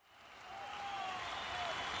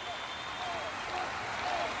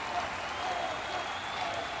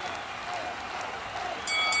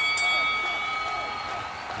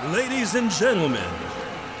Ladies and gentlemen,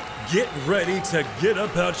 get ready to get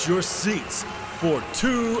up out your seats for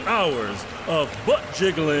 2 hours of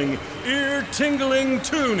butt-jiggling, ear-tingling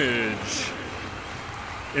tunage.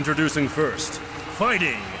 Introducing first,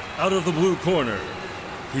 fighting out of the blue corner.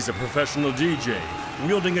 He's a professional DJ,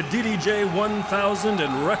 wielding a DDJ 1000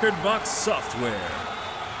 and record box software.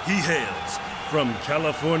 He hails from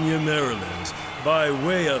California, Maryland, by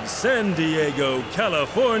way of San Diego,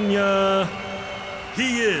 California.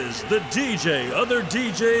 He is the DJ other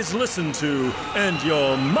DJs listen to and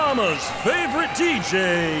your mama's favorite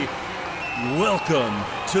DJ. Welcome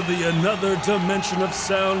to the Another Dimension of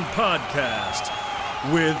Sound podcast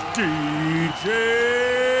with DJ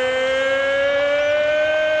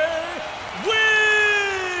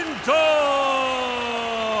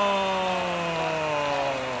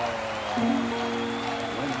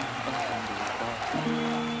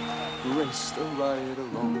Raced a ride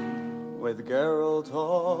along with Geralt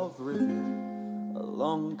of Rivia.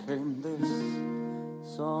 Along came this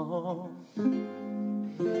song.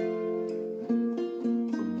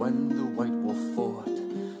 From when the White Wolf fought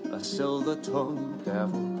a silver-tongued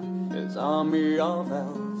devil, his army of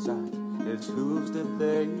elves at his hooves did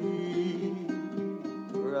they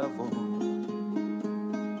revel.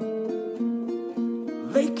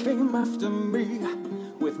 They came after me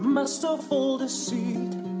with masterful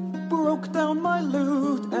deceit, broke down my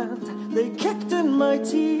lute and they kicked in my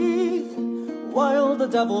teeth, while the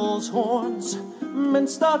devil's horns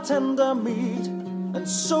minced our tender meat. And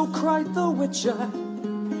so cried the witcher,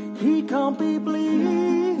 he can't be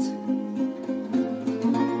bleed.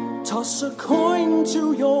 Toss a coin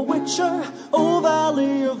to your witcher, O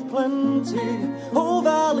Valley of Plenty, O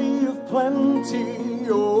Valley of Plenty,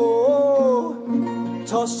 oh.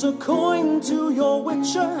 Toss a coin to your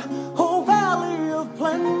witcher, O Valley of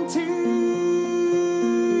Plenty.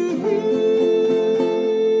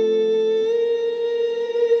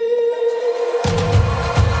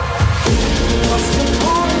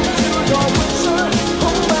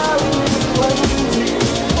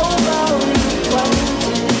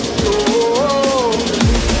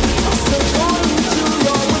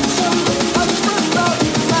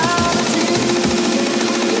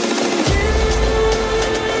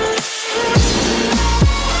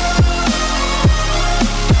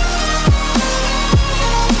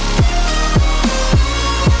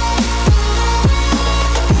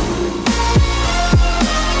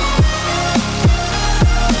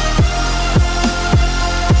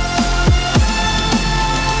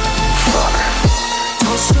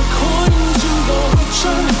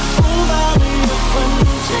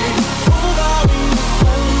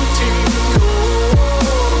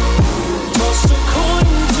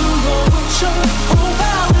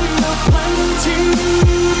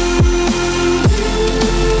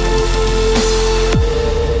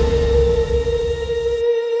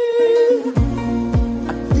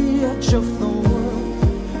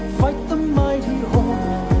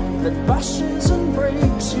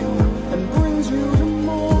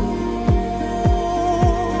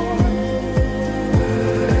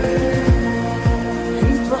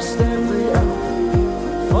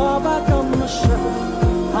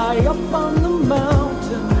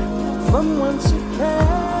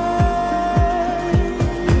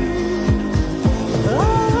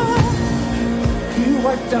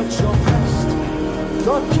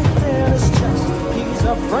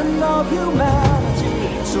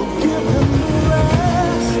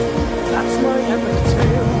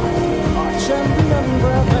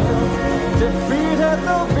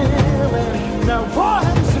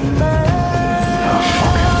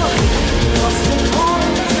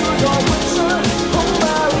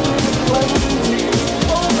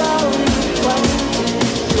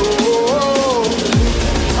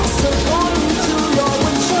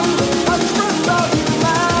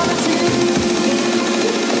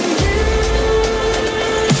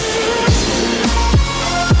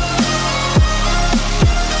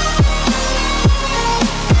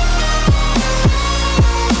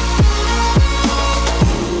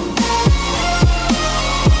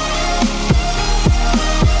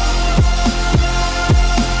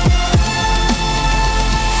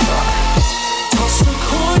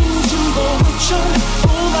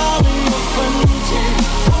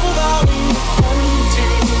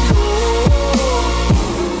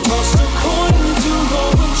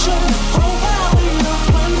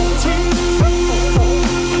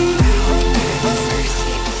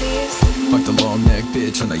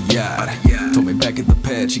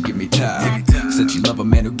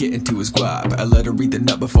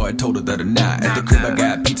 Before I told her that or not. At the crib I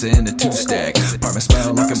got pizza in a 2-stack. Apartment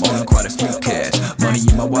smell like I'm owning quite a few cats. Money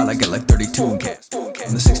in my wallet, I got like 32 in cash.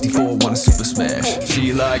 and the 64 want a super smash.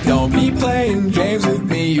 She like, don't be playing games with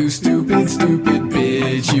me, you stupid, stupid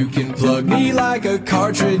bitch. You can plug me like a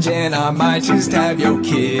cartridge and I might just have your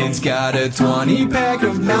kids. Got a 20-pack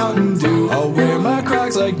of Mountain Dew, I'll wear my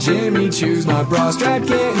Crocs like Jimmy Choo's. My bra strap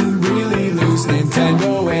getting really loose,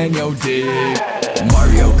 Nintendo and your dick.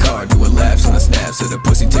 Mario Kart, doing laps on the snaps. So the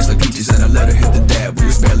pussy tastes like peaches and I let her hit the dab. We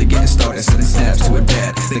was barely getting started, sending snaps to her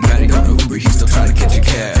dad. The guy got no Uber, he's still trying to catch a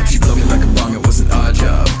cab. She blew me like a bong, it was an odd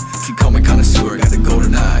job. She called me connoisseur, got a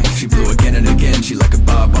golden eye. She blew again and again, she like a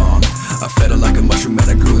bob bomb. I fed her like a mushroom and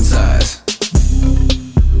I grew in size.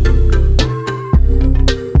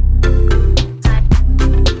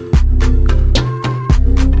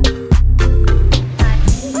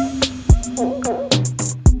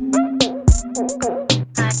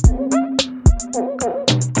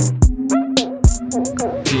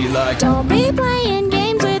 Don't be playing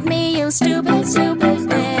games with me, you stupid, stupid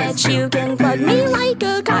bitch. You can plug me like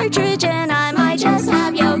a cartridge and I might just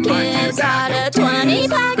have your kids. Got a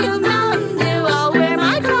 20-pack of Mountain Dew, I'll wear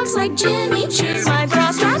my Crocs like Jimmy Choo's. My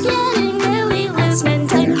bra strap getting really loose,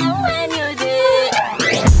 Nintendo and your dick.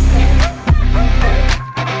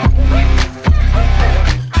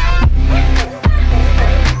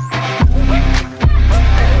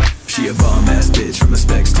 She a bomb-ass bitch, from her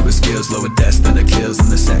specs to her skills. Lower deaths than her kills, and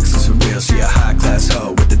the sex is for real. She a high-class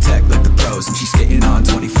hoe with the tech like the pros, and she's skating on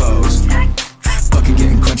 24s. Bucket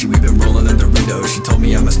getting crunchy, we've been rolling in Doritos. She told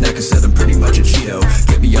me I'm a snack, I said I'm pretty much a Cheeto.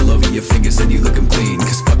 Get me all over your fingers and you lookin' clean,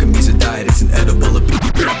 cause fucking me's a diet, it's an edible appeal.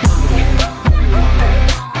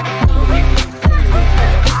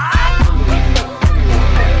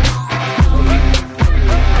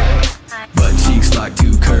 Butt cheeks like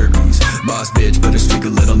two Kirby's. Boss bitch, but her streak a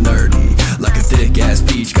little nerdy. Like a thick ass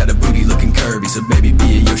peach, got a booty looking curvy. So baby,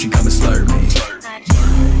 be a Yoshi, come and slurp me.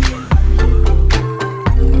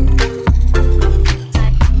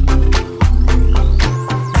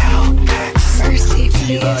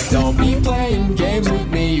 Like, don't be playing games with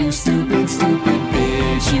me, you stupid, stupid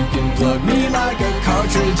bitch. You can plug me like a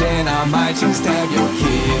cartridge and I might just have your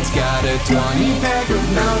kids. Got a 20-pack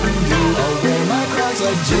of Mountain Dew, I'll wear my Crocs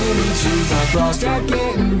like Jimmy Choo's. My bra strap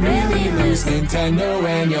getting really loose, Nintendo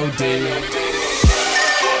and your dick.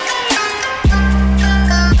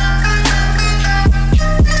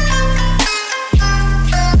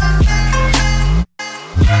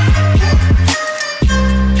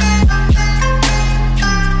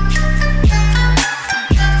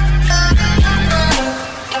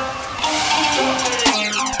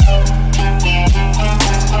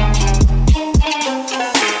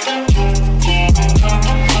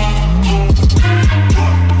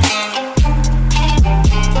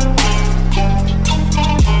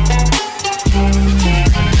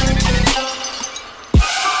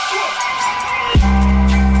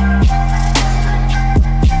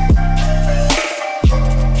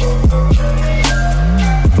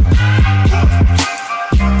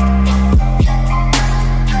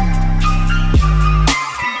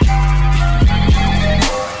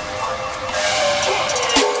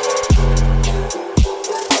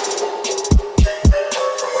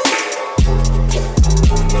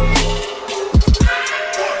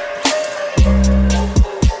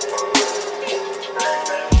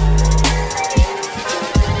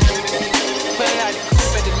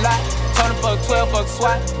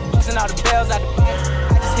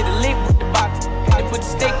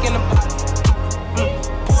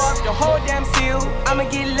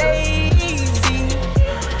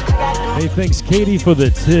 Hey, thanks Katie for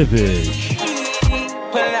the tippage.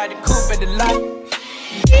 Pulling out the coupe at the lot.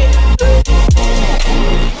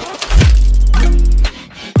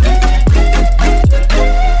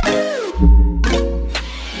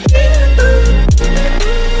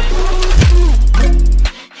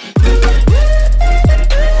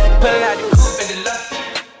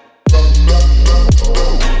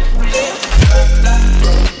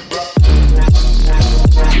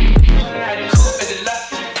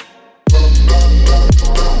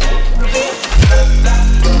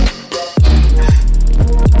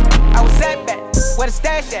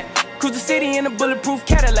 Cruise the city in a bulletproof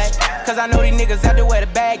Cadillac. Cause I know these niggas out there where the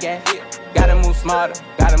bag at. Gotta move smarter,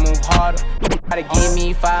 gotta move harder. Gotta give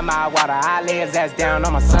me 5 mile water. I lay his ass down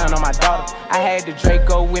on my son, on my daughter. I had the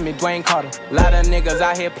Draco with me, Dwayne Carter. A lot of niggas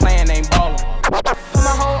out here playing, ain't ballin'. Put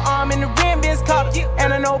my whole arm in the rim, Vince Carter.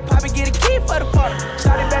 And I know Poppy get a key for the party.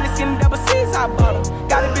 Shawty barely seen the double C's, I bought her.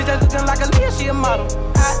 Got a bitch that's looking like a Leah, she a model.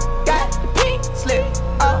 I got the pink slip,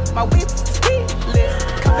 my whip speed list.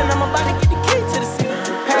 Cuffin' on my body, get the key to the city.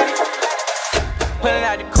 Pulling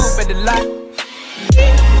out the coupe at the lot.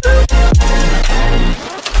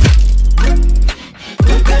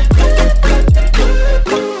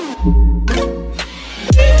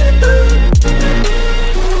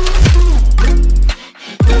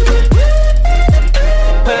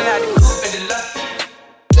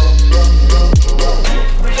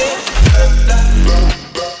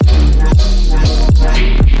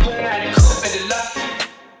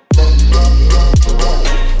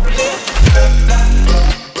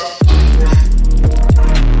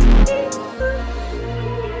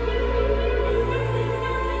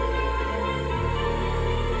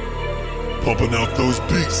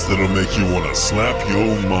 bass that'll make you wanna slap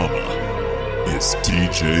your mama. It's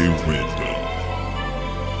DJ Window.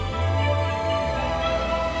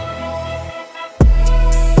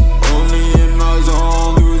 Only in my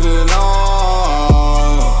zone through the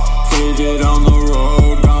night. Faded on the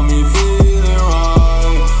road, got me feeling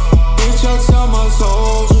right. Bitch, I sell my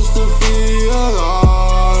soul just to feel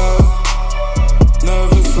alive.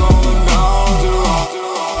 Never slowing down to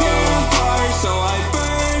vampire, so I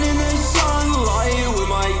burn in the sunlight with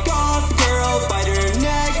my goth girl. Bite her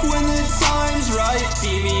neck when the time's right.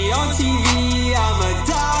 See me on TV, I'ma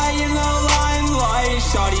die in the limelight.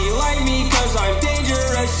 Shawty like me cause I'm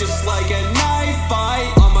dangerous, just like a knife fight.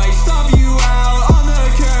 I might stop you out on the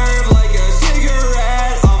curb like a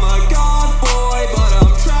cigarette. I'm a goth boy, but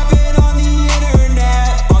I'm trapping on the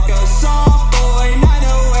internet. Fuck a soft boy,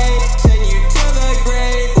 908, send you to the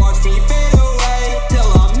grave. Watch me fade away till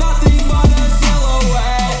I'm nothing but a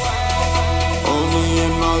silhouette. Only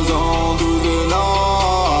in my zone through the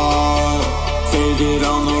night. Faded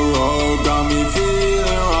on the road, got me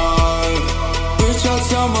feeling right. Bitch, I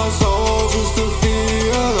sell my soul just to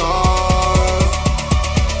feel alive.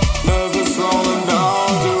 Never slowing down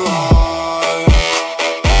to high.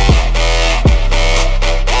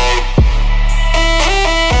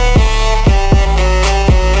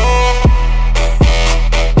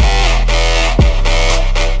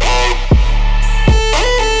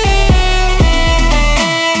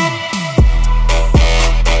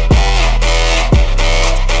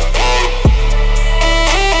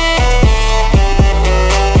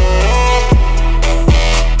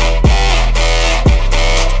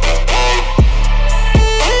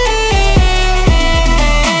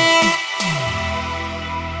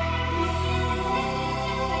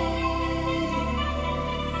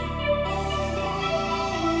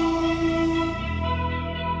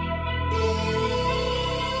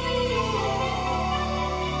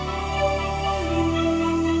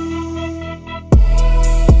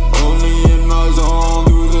 Only in my zone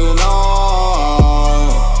through the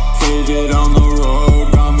night. Faded on the road,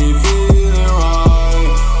 got me feeling right.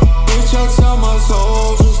 Bitch, I sell my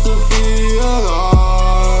soul just to feel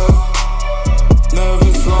alive.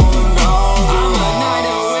 Never slowing down to I'm a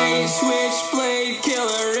 908 switchblade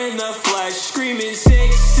killer in the flesh, screaming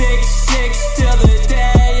 666 till the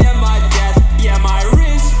day of my death. Yeah, my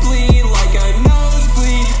wrists bleed like a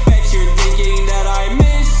nosebleed. Bet you're thinking that I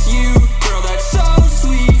miss you, girl. That's so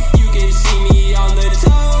sweet. You can see me on the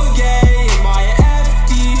tollgate in my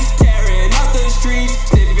FD, tearing up the streets,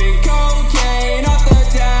 sniffing cocaine off the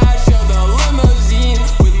dash of the limousine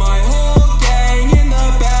with my whole gang in the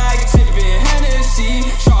back, sipping Hennessy.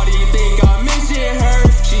 Shawty think I'm missing her,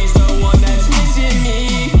 she's the one that's missing me.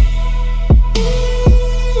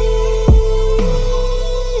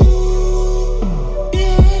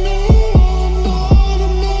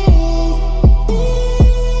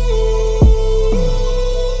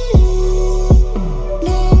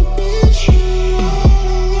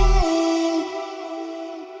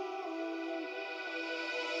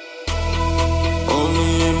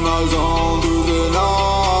 Only in my zone through the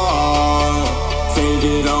night.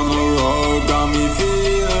 Faded on the road, got me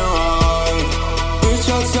feeling right. Bitch,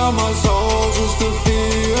 I sell my soul just to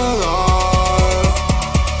feel alive.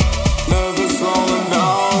 Never slowing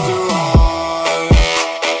down to high.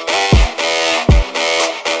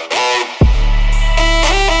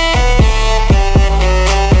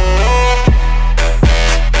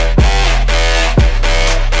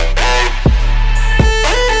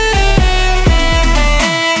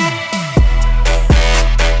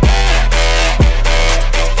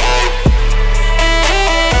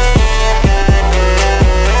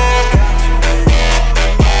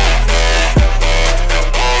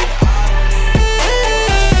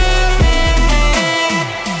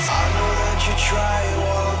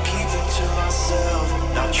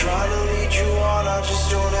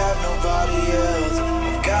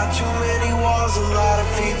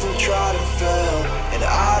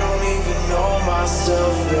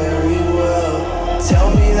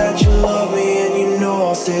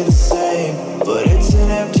 Stay the same, but it's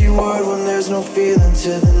an empty word when there's no feeling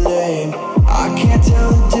to the name. I can't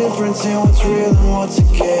tell the difference in what's real and what's a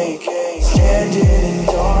game. Standing in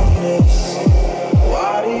darkness,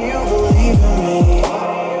 why do you believe in me?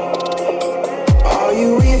 Are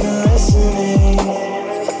you even listening?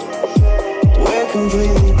 We're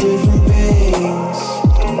completely different beings,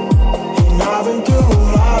 and I've been through a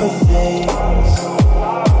lot of things.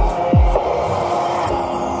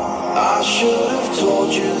 I should have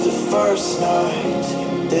told you the first night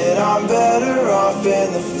that I'm better off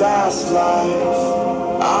in the fast life.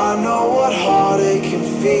 I know what heartache can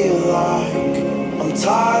feel like. I'm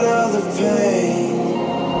tired of the pain.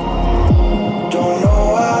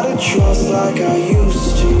 trust like I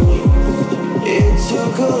used to. It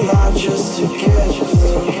took a lot just to get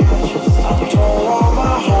through. I don't want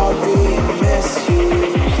my heart being miss you.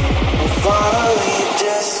 I'm finally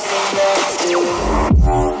disconnected.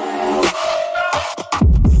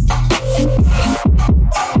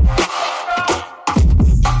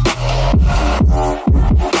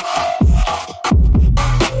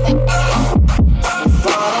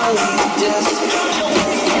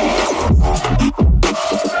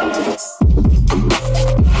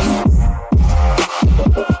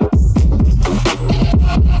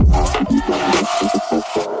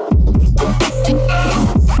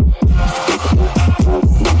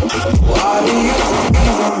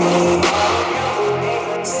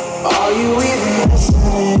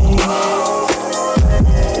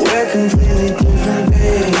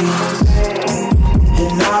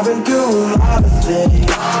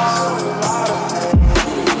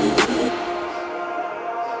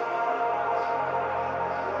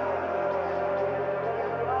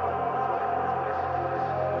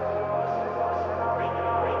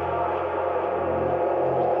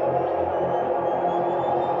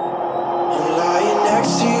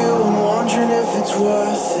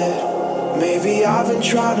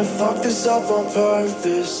 Up on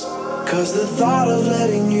purpose, cause the thought of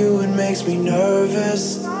letting you in makes me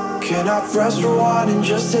nervous. Can I press rewind and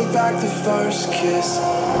just take back the first kiss?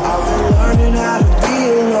 I've been learning how to be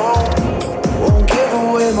alone. Won't give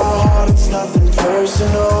away my heart, it's nothing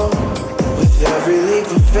personal. With every leap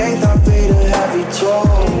of faith I paid a heavy toll.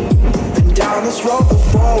 Been down this road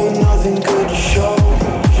before with nothing good to show.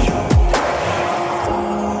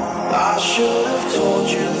 I should have told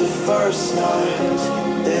you the first night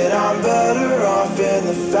that I'm better off in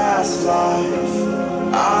the fast life.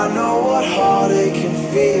 I know what heartache can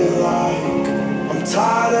feel like. I'm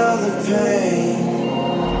tired of the pain.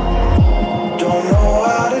 Don't know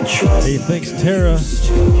how to trust. Hey, thanks Tara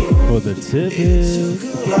for the tip.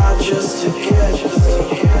 Just to get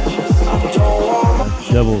I don't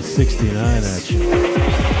want Double 69 at you.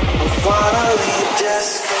 I'm finally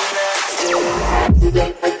disconnected.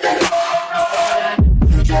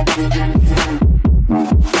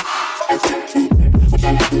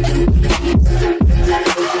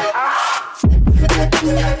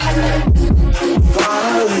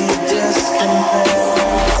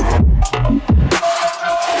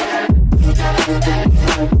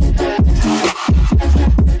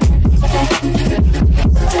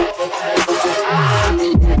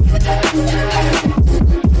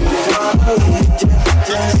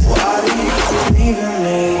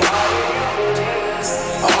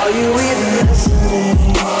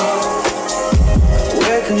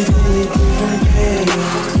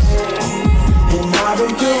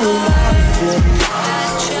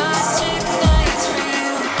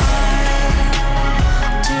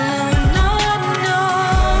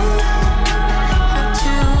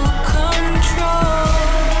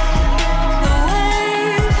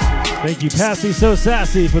 Thank you, Passy So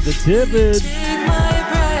Sassy, for the tippage.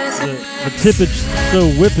 The tippage so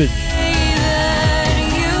whippage.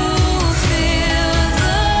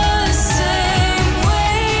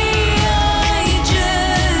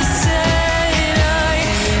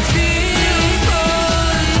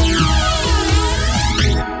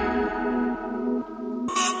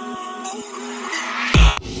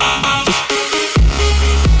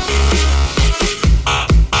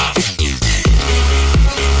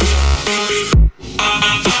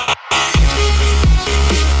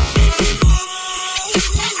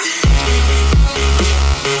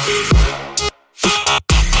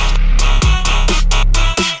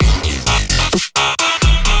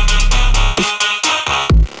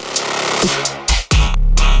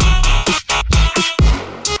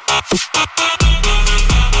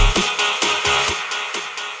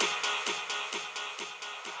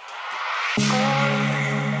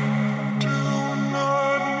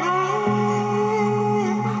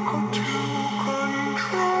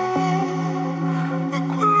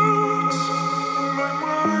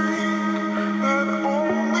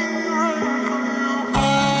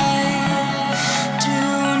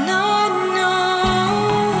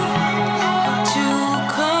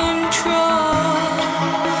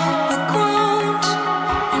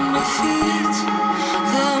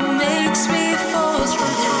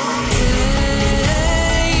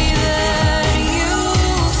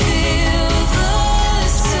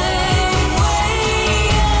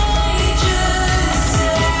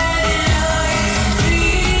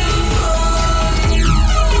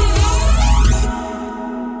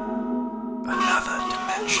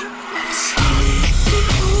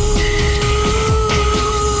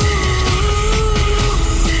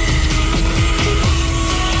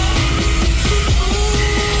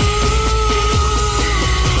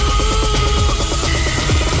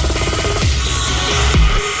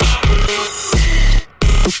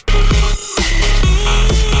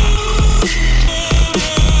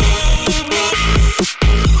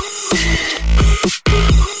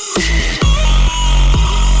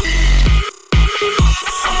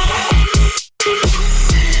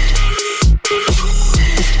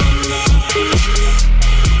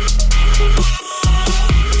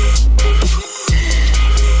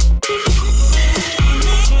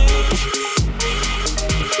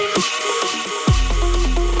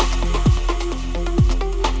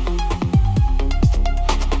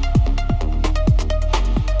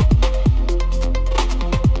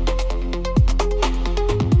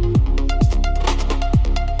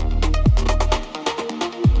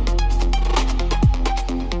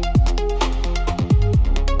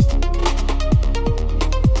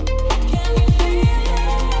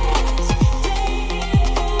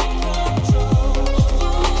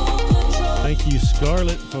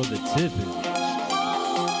 for the tippage.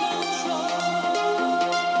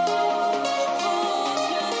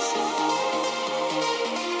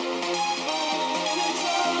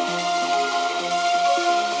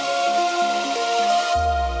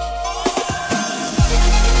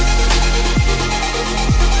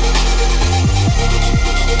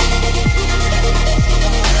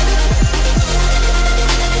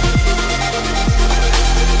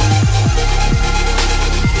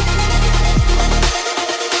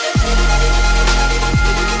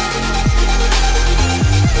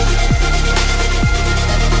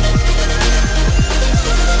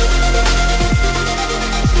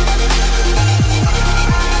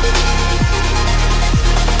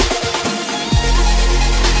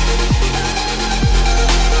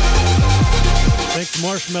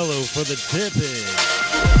 Marshmallow for the tipping.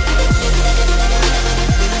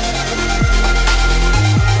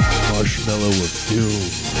 Marshmallow of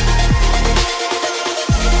doom.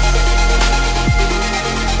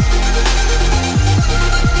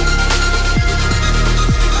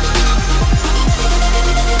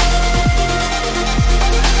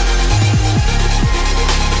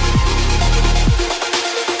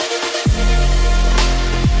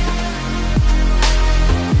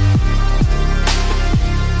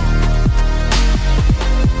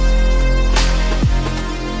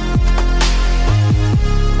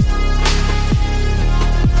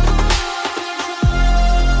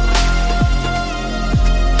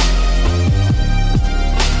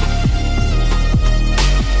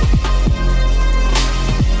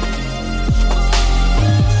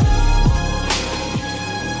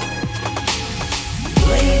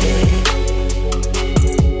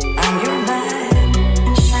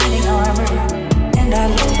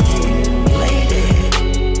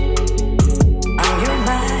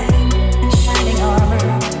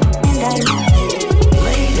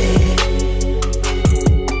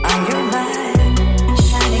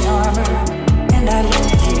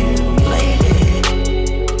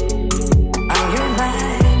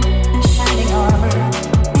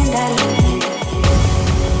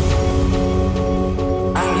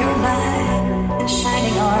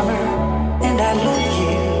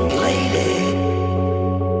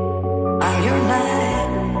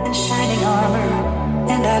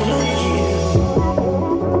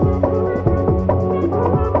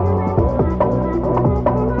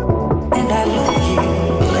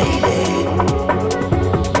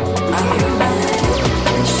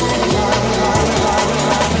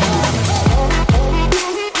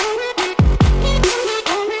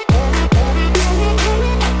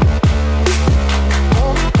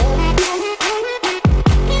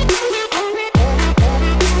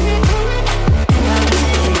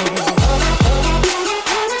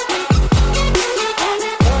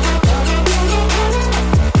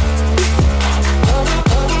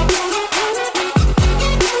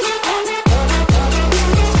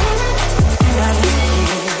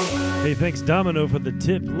 Thanks, Domino, for the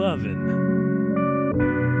tip. Lovin'.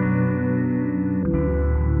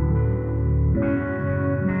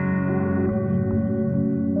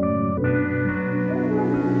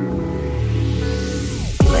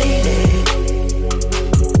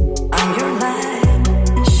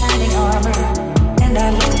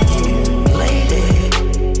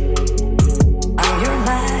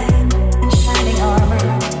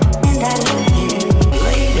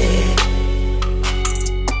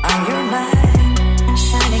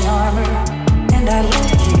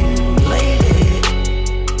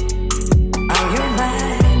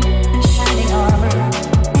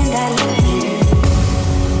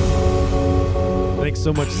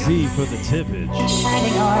 So much Z for the tippage.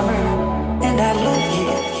 Shining armor, and I love you,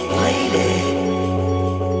 lady.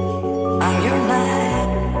 I'm your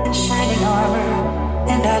knight in shining armor,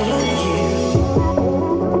 and I love you.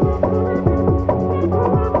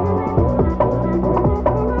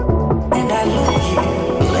 And I love you,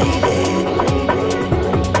 lady.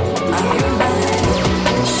 I'm your knight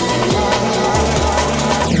in shining armor.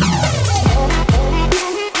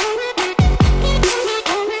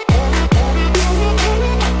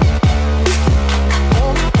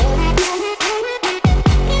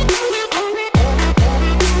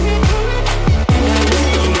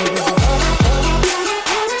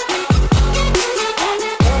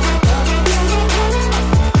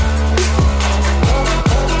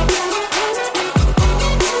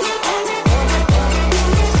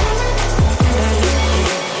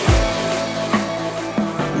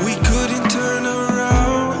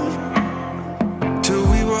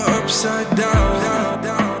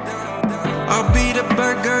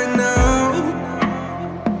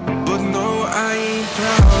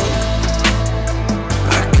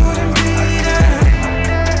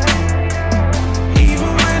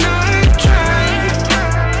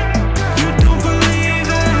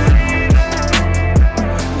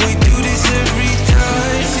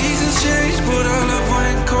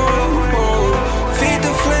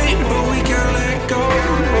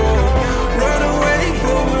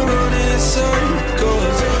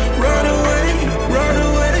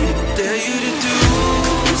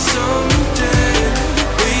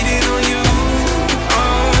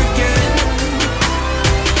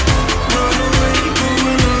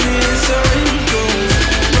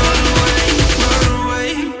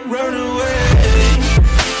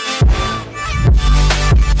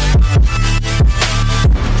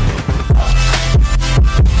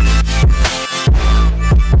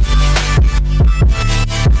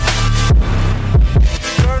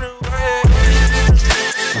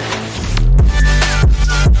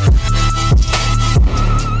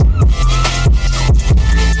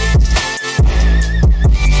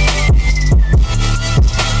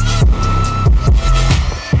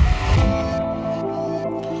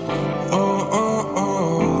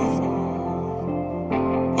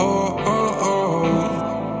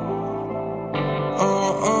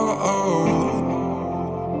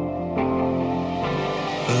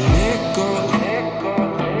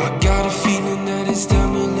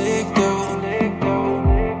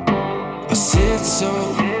 said so.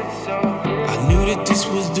 I knew that this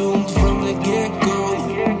was doomed from the get-go.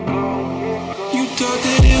 You thought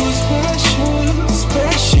that it was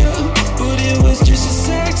special, but it was just a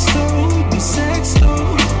sex toy. You said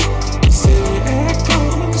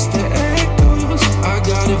the echoes. I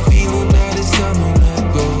got a feeling that it's time to let it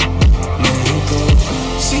go.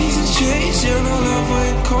 Seasons change and our love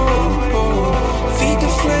went cold. Feed the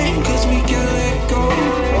flame 'cause we can't let go.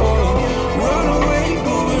 Run away,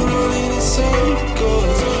 but we're running in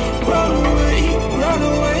circles. Run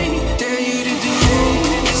away, dare you to do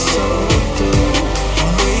something.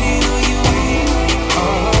 I'm waiting on you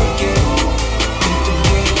again. Hit the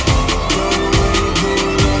brake, run away, but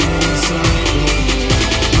we're running in circles.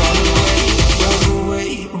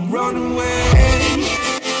 Run away.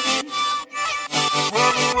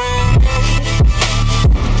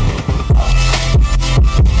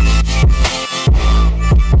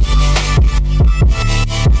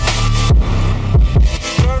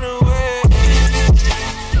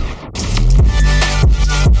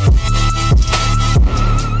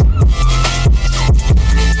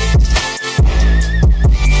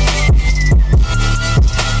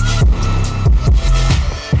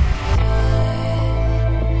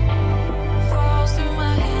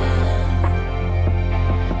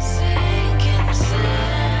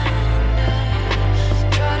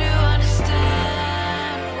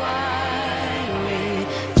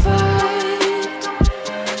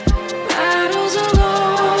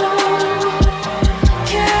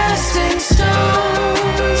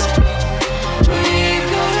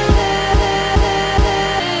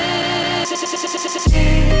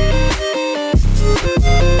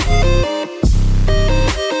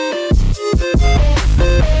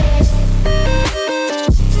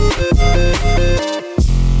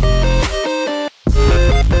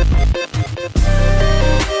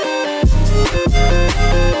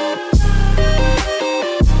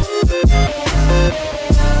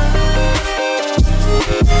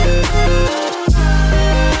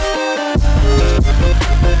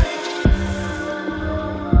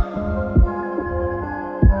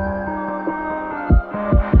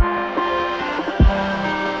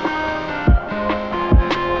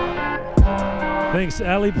 Thanks,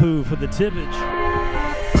 Ali Poo, for the tippage.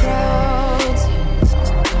 Crowds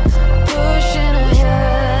pushing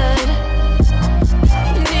ahead,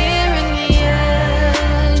 nearing the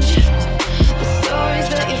edge. The stories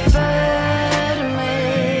that you fed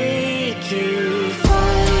make you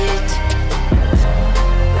fight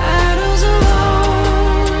battles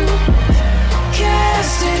alone,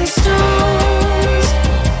 casting stones.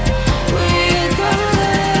 We've got to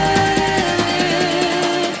let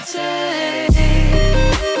it take.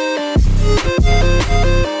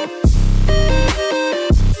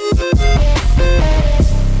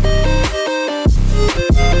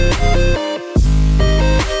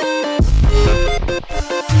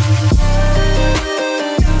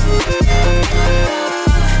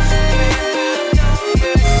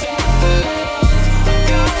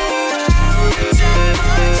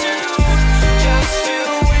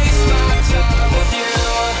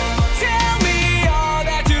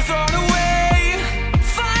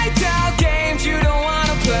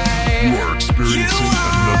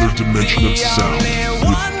 Dimension of sound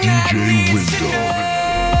with DJ Window.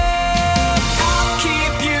 I'll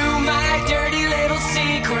keep you my dirty little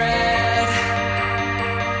secret.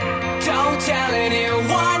 Don't tell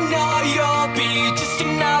anyone, or you'll be just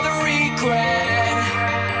another regret.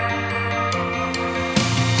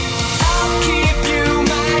 I'll keep you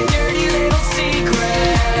my dirty little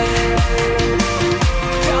secret.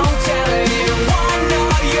 Don't tell anyone,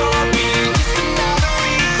 or you'll be just another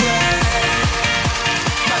regret.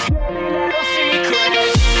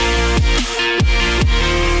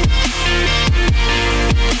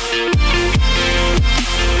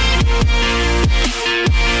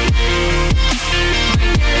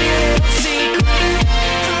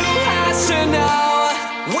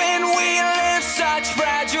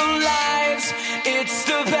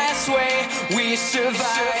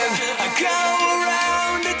 Survive. I go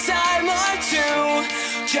around a time or two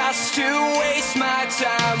just to waste my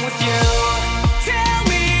time with you. Tell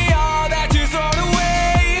me all that you thrown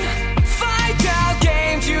away. Find out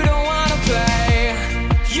games you don't wanna play.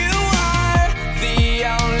 You are the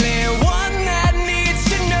only one that needs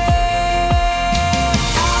to know.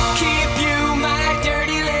 I'll keep you my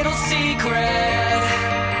dirty little secret.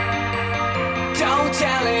 Don't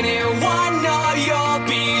tell anyone, or you'll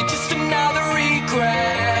be just another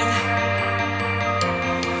regret.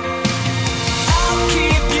 I'll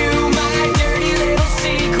keep you my dirty little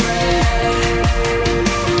secret.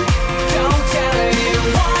 Don't tell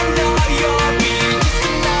anyone, or you'll be just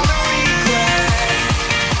another regret.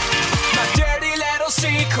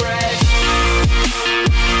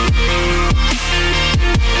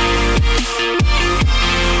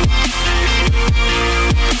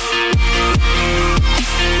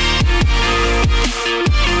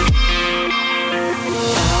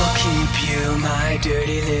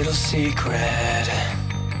 secret.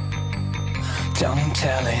 Don't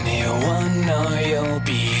tell anyone, or you'll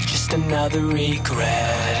be just another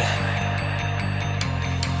regret.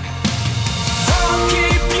 I'll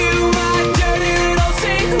keep you my dirty little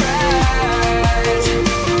secret.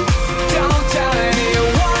 Don't tell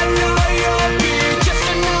anyone, or you'll be just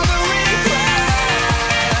another regret.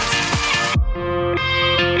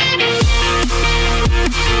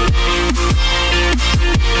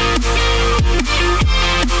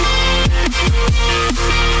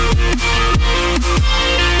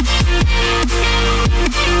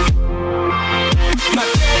 My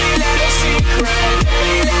dirty little secret,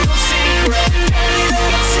 dirty little secret, dirty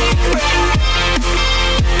little secret.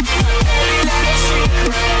 My dirty little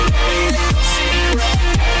secret, dirty little secret,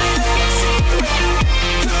 dirty little secret.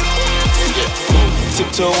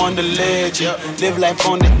 Tiptoe on the ledge, yeah. Live life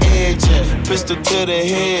on the edge, yeah. Pistol to the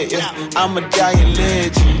head, yeah. I'm a dying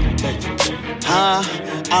legend, huh?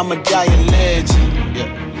 I'm a dying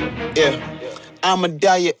legend, yeah. I'm a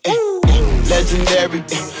dying, legendary.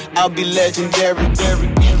 I'll be legendary,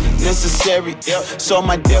 necessary. So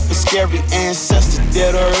my death is scary. Ancestors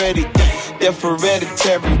dead already. Death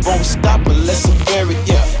hereditary. Won't stop unless I'm buried.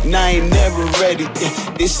 And I ain't never ready.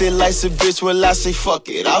 They say life's a bitch. Well, I say fuck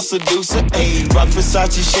it. I'll seduce her. Rock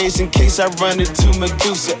Versace shades in case I run into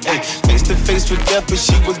Medusa. Face to face with death, but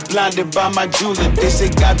she was blinded by my jeweler. They say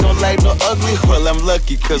God don't like no ugly. Well, I'm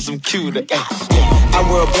lucky cause I'm cuter. I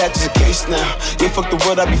wear a badge as a case now. Yeah, fuck the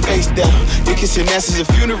world, I be face down. They kissing asses at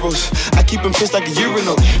funerals. I keep him pissed like a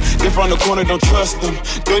urinal. If on the corner, don't trust him.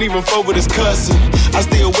 Don't even fuck with his cousin. I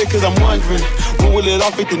stay awake cause I'm wondering, when will it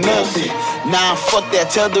all fit to nothing? Nah, fuck that,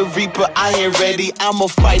 tell the Reaper I ain't ready. I'ma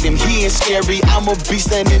fight him, he ain't scary. I'm a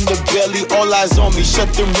beast and in the belly. All eyes on me, shut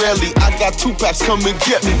them rarely. I got 2 packs, come and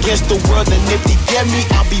get me. Against the world, and if they get me,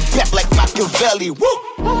 I'll be back like Machiavelli. Woo!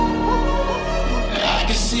 I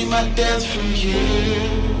can see my death from here.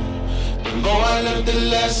 The more I look, the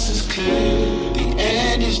less it's clear. The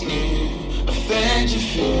end is near. Avenge your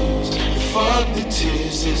fears. Fuck the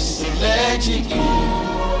tears. It's a legend year.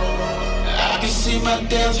 I can see my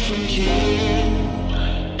death from here.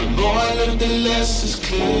 The more I look, the less it's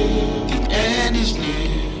clear. The end is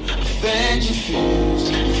near. Avenge your fears.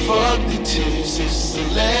 Fuck the tears. It's a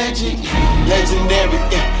legend year. Legendary,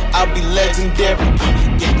 I'll be legendary,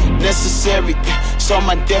 necessary, so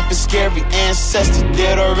my death is scary. Ancestors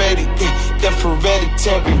dead already, death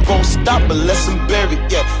hereditary. Won't stop unless I'm buried,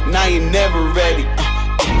 and I ain't never ready.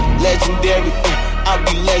 Legendary, I'll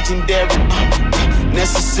be legendary,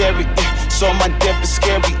 necessary, so my death is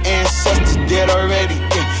scary. Ancestors dead already,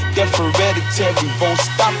 death hereditary. Won't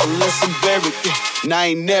stop unless I'm buried, and I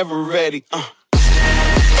ain't never ready.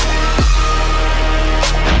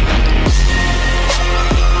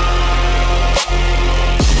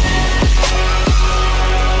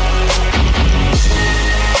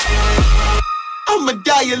 I'ma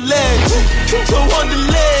die a legend, tiptoe on the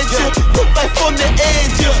ledge, put life on the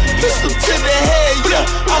edge, pistol to the head,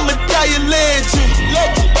 I'ma die a legend,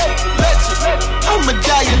 I'ma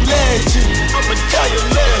die a legend, I'ma die a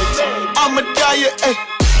legend, I'ma die a,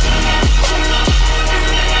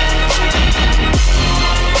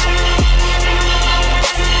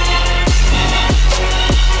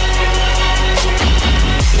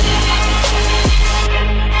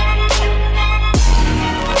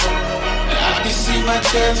 my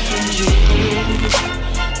death from you.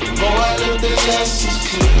 The more I live, the less is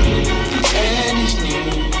clear. The end is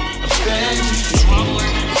near. Avenge your fears.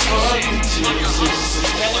 Fuck the tears. It's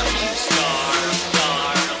a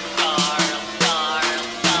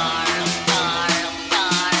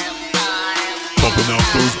Pumping out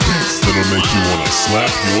those beats that'll make you wanna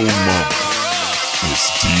slap your mama. It's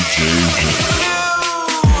DJ Winner.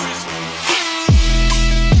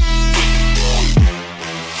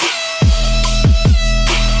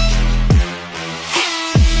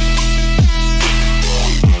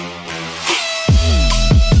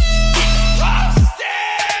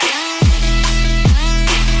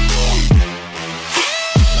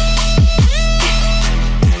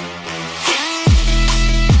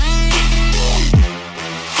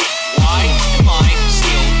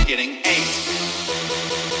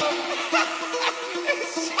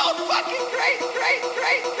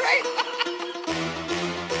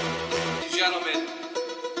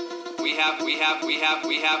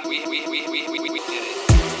 We did it.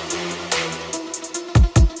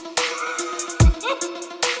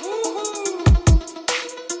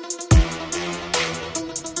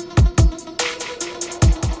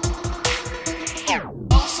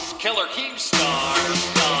 Killer Keemstar.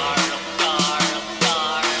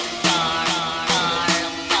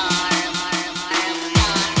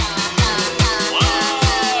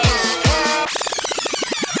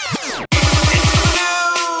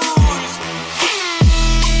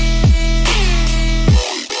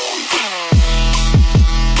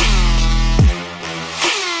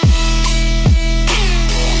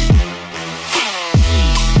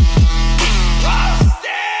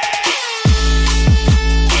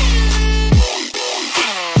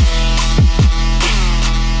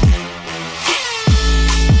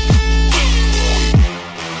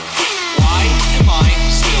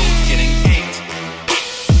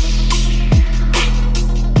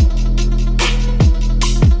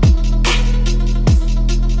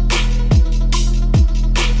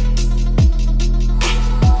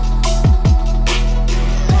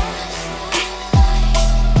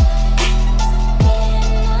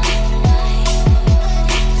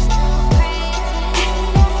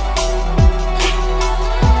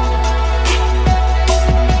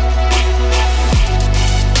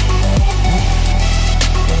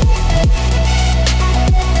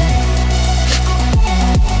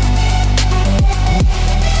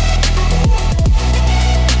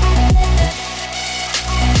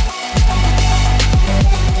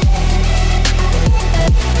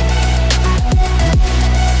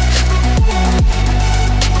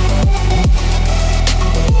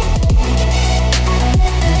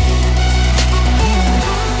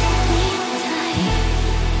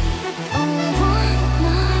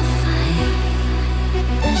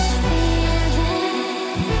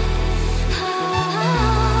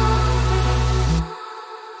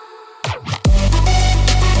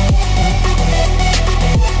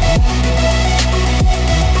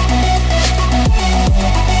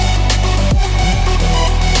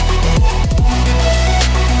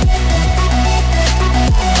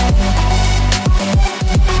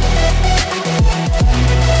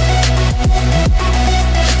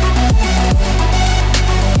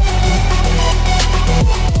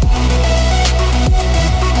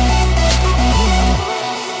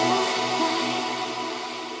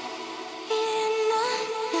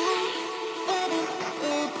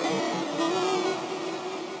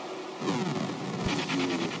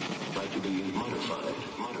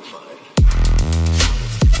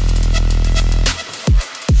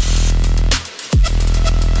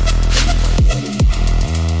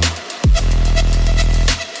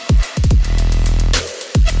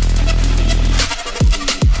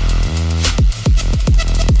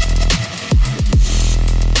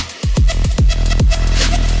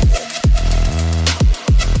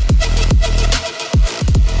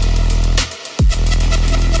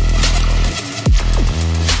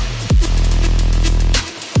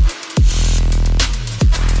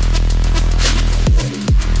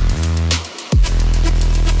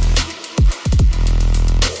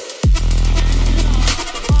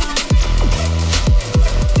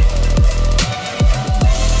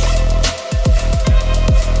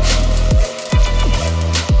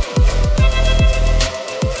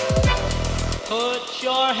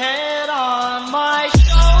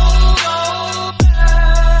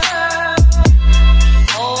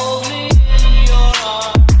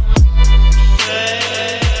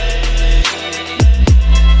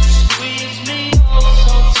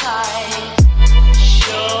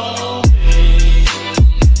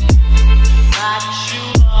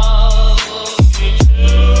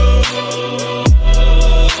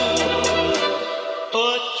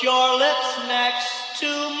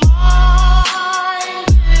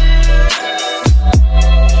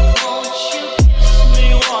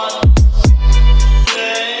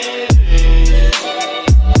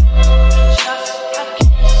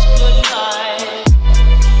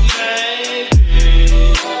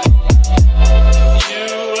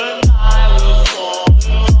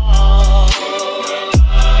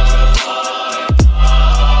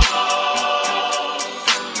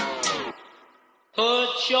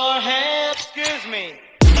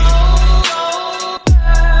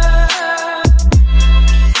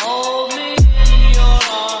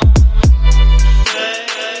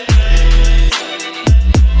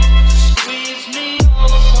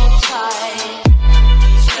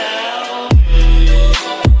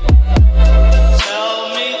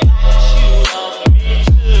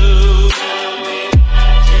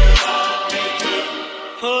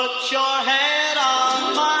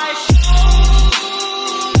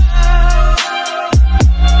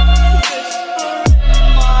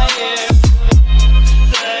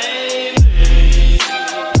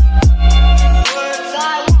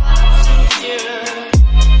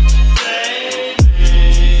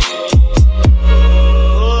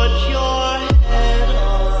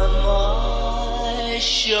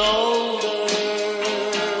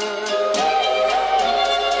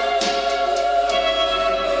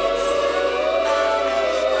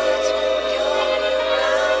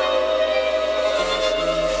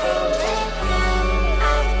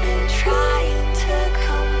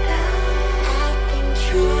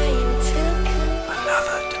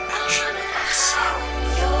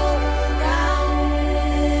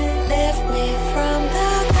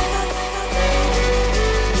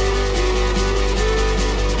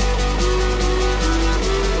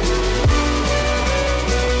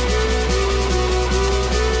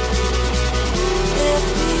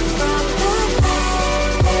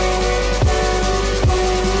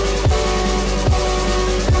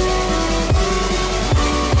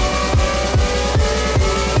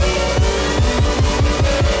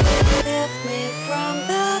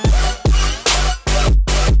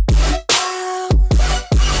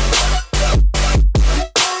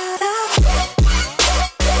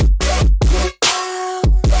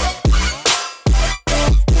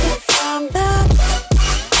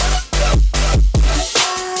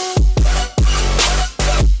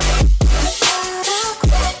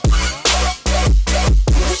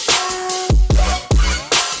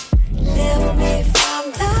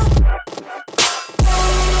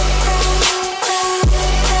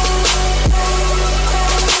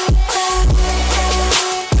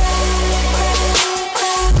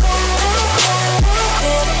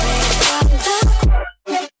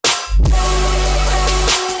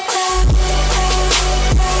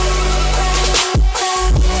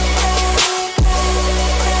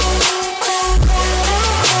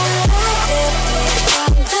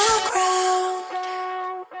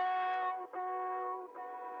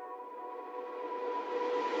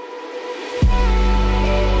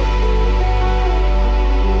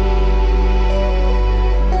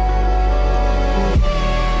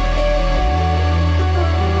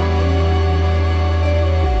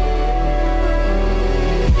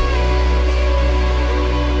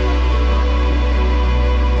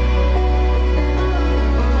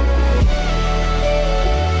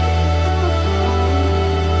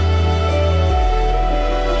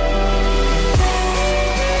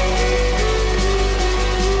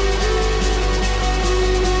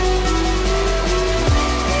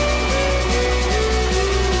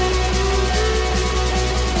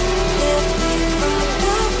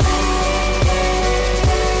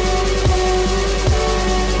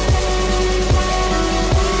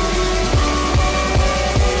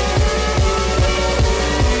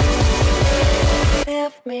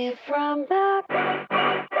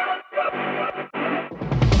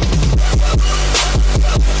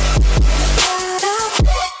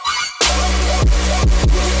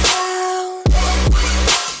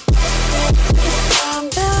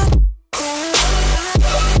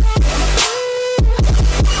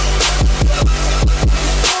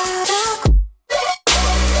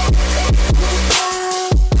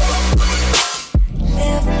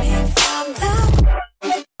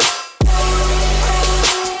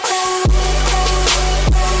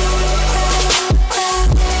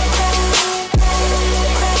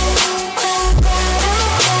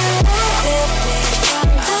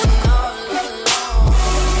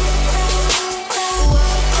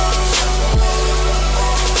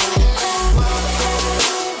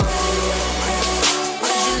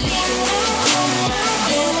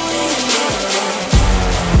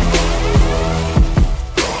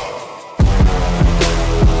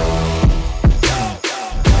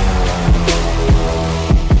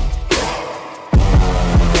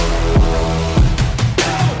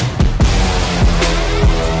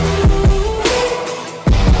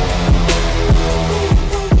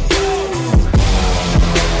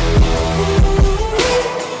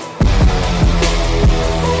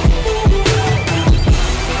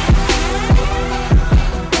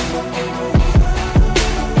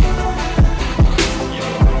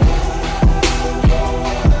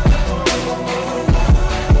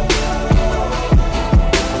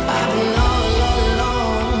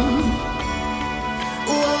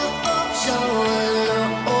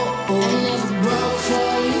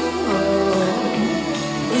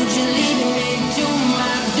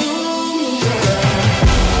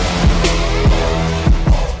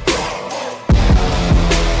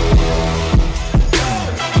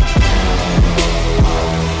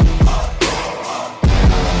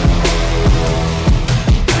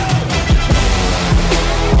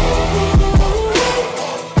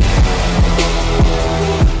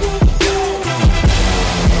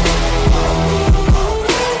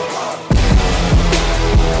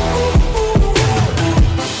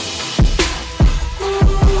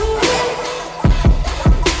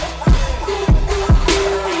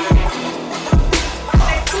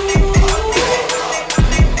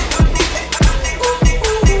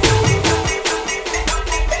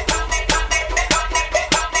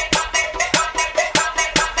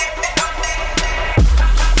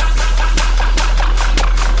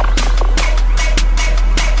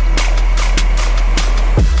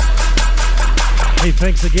 Hey,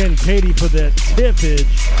 thanks again, Katie, for that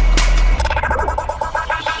tippage.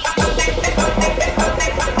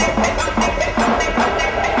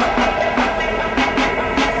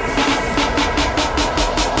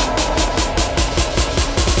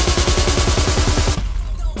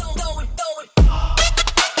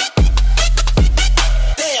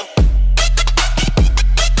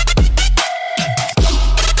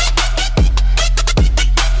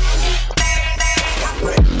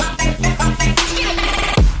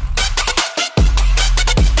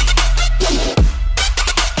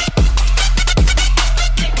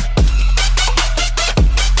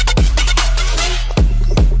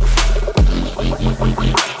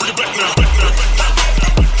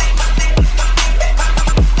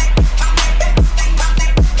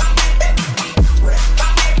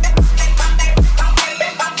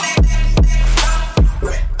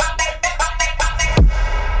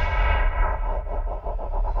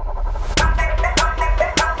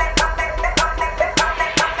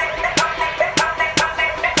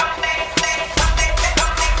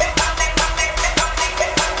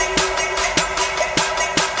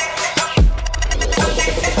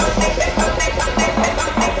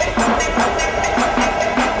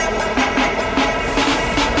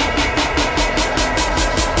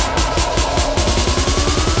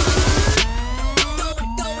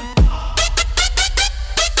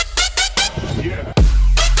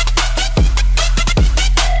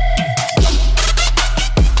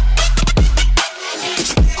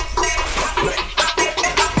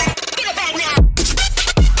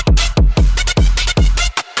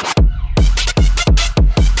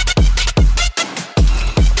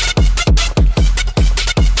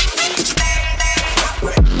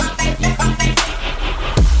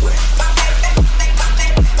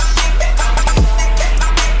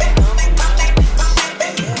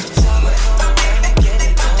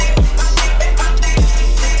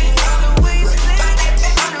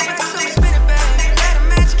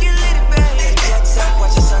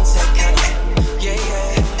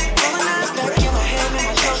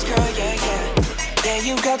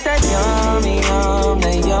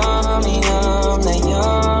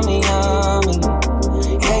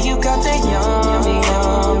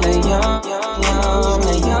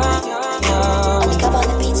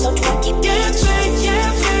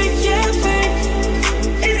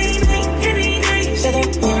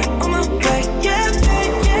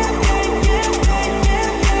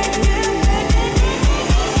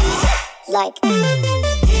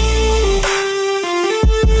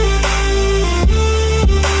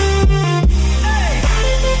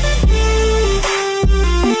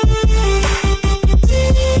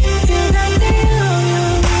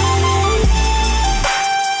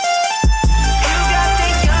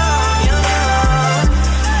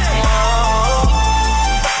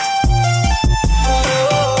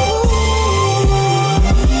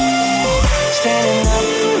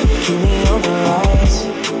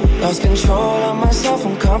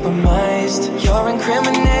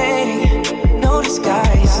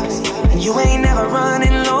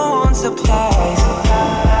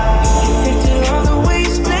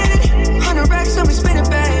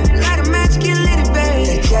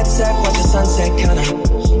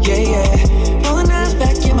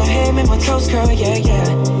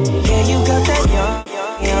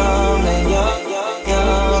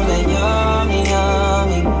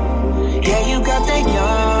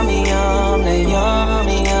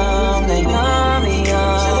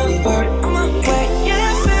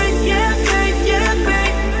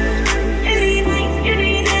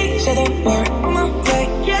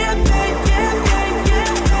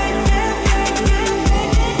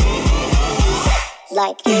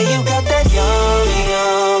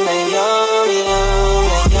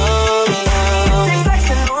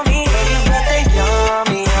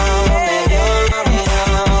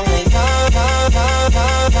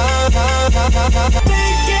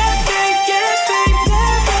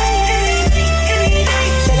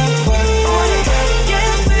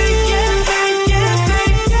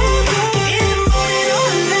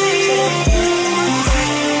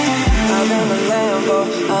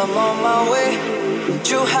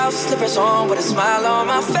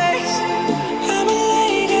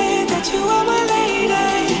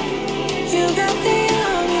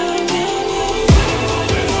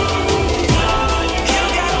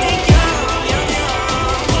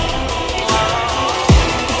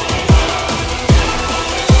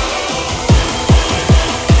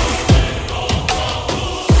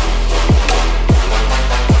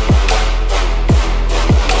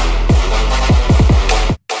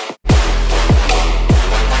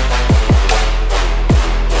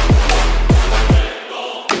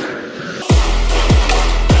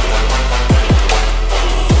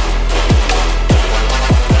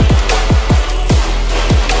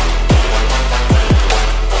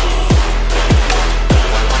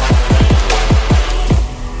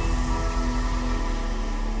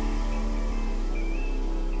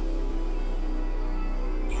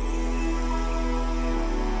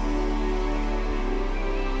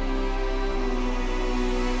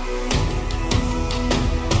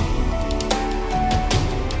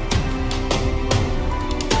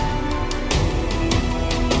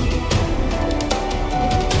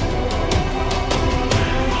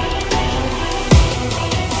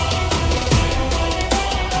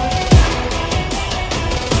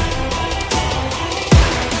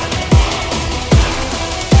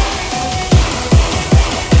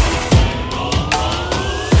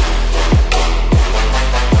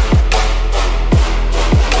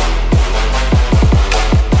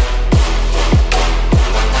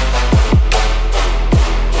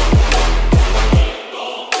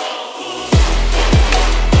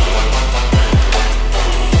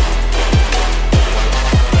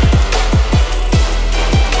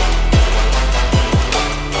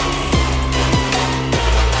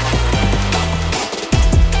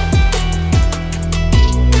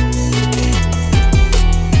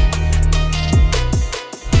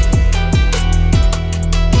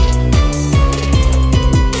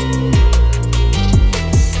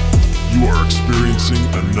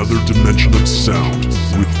 sound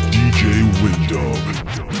with DJ Windog.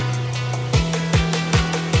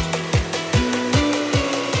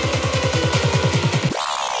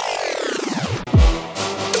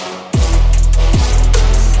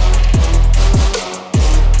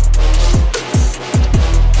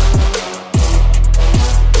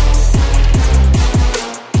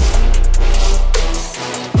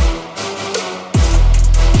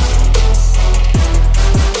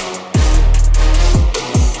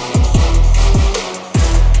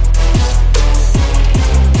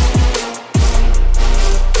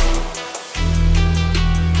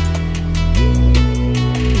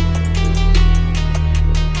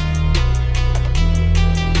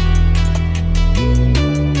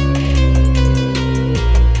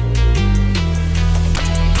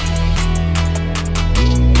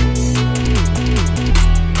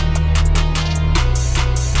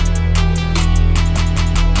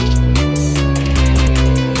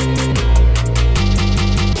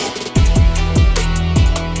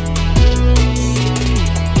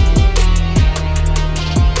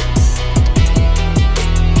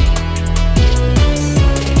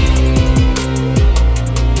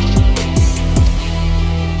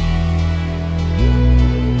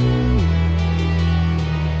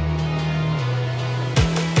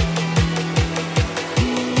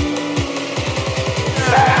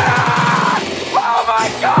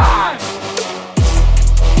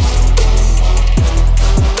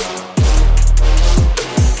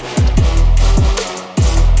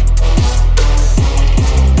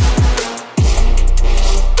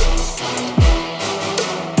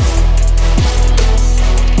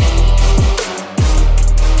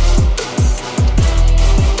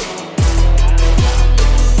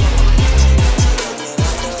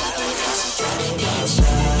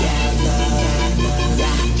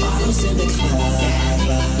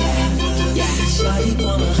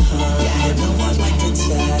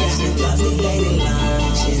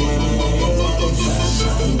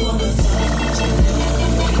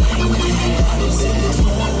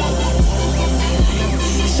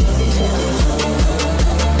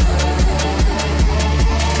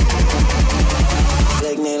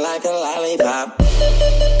 Like a lollipop.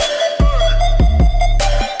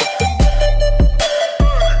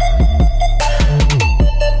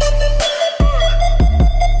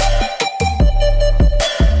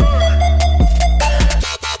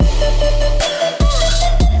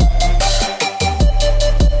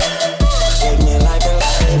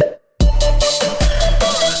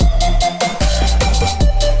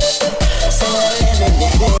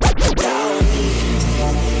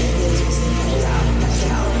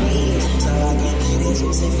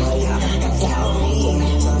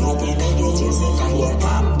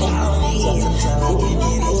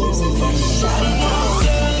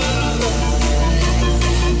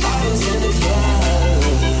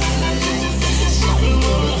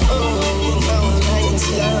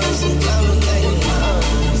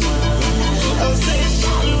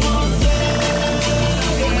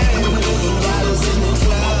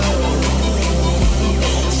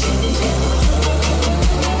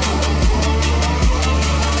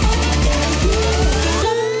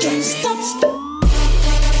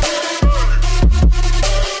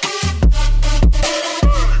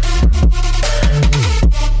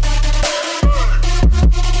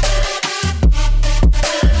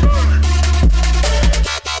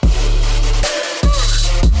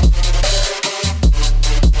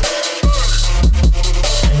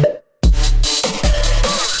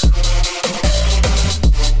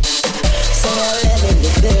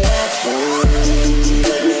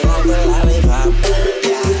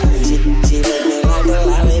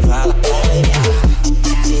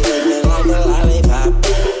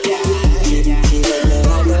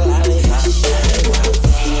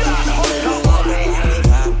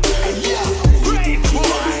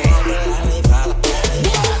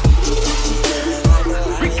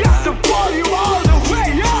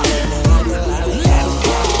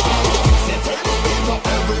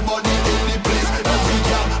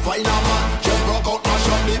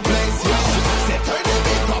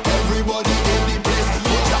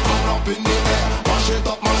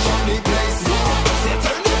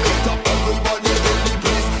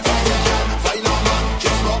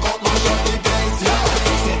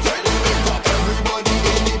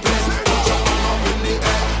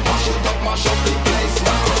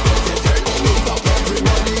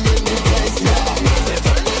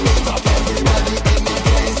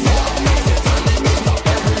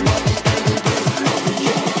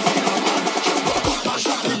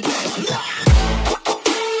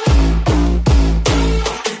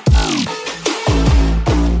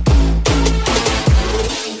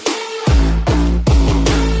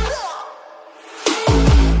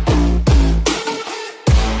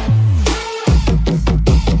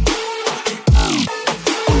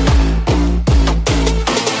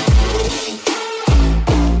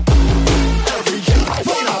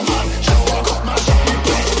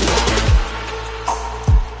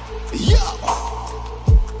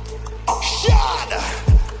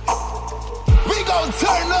 So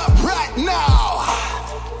turn up right now.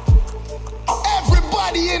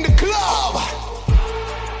 Everybody in the club,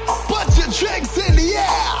 put your drinks in the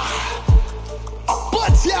air.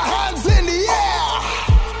 Put your hands in the air.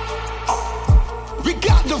 We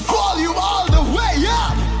got the volume all the way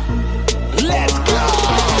up. Let's go.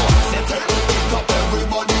 Say turn the beat up,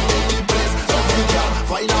 everybody in the place. So we can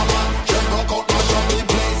find a man, just rock out, mash up the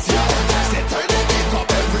place, yeah. Say turn the beat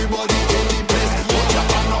up, everybody in the place. Put your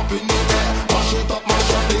hand up in the air, mash it up,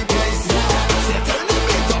 mash up the place, yeah. Say turn the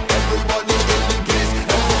beat up, everybody in the place.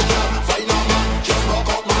 So we can find a man, just rock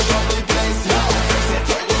out, mash up the place, yeah. Say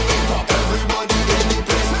turn the beat up, everybody in the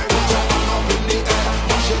place. Put your hand up in the air,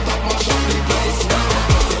 mash it up, mash up the place, yeah.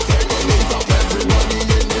 Say turn the beat up, everybody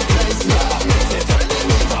in the place, yeah. Say turn the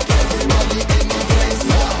beat up, everybody in the place,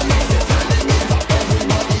 yeah. Say turn the beat up,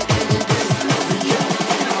 everybody in the place. We can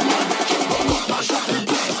find a man, just rock out, mash up the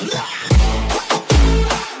place, yeah.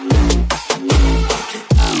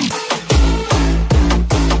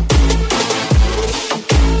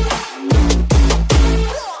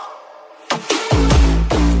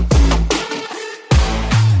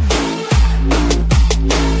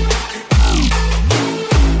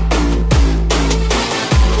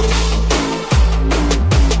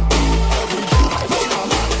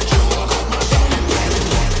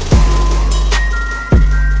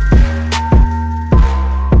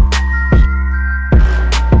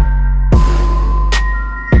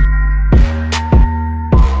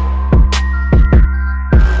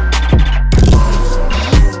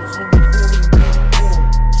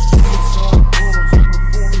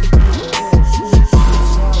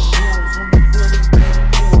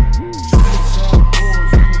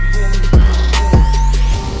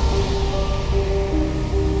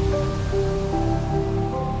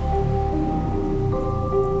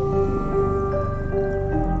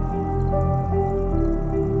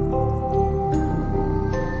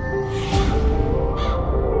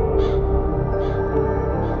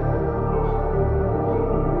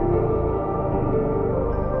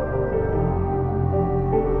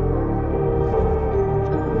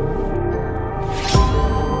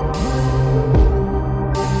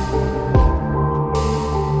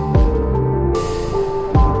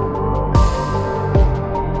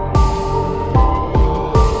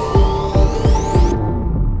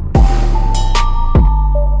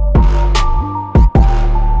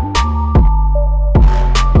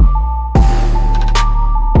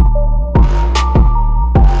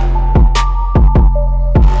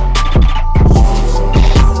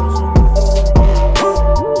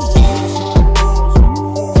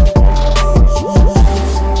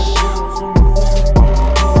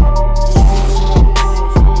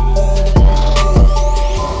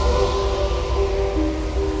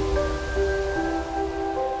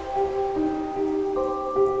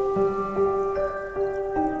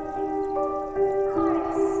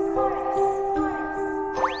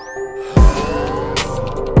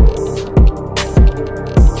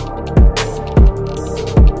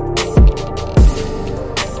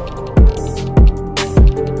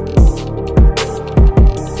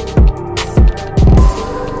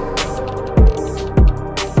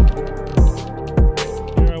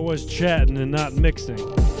 Chatting and not mixing.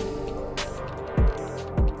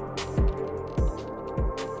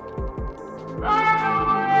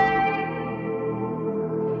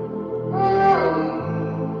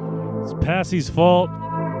 It's Passy's fault.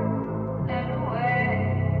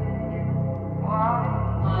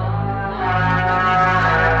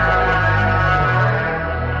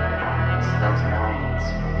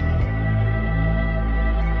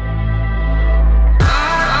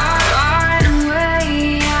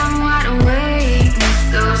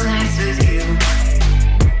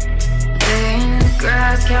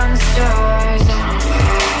 Counting stars and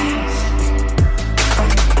waves.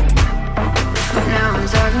 But now I'm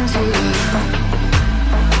talking to you.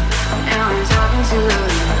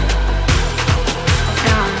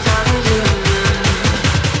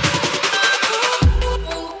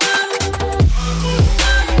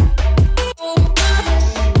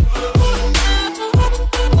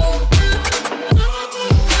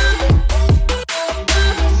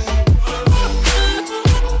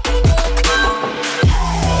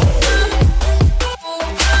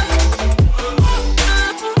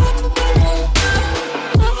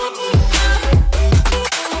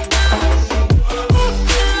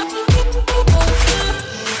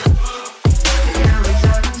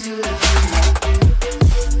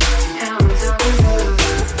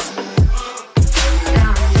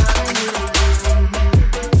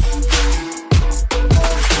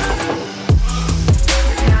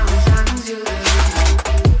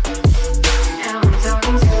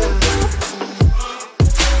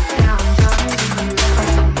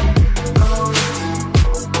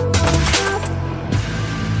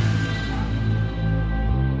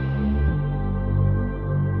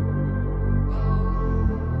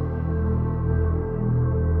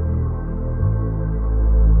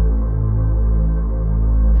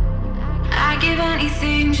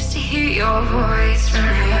 anything just to hear your voice from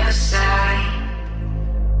the other side.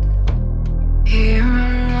 Here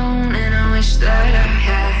alone, and I wish that I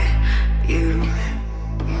had you.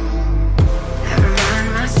 I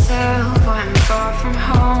remind myself I'm far from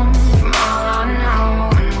home, from all I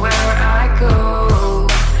know and where I go.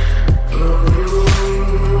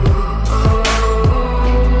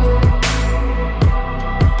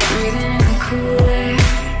 Breathing in the cool air,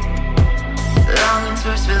 longing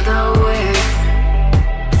towards below it.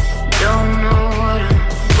 Don't know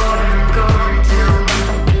what I'm going to.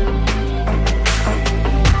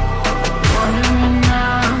 Wondering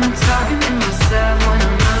now, I'm talking to myself when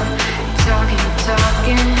I'm not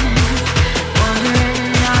talking. Wondering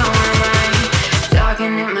now, am I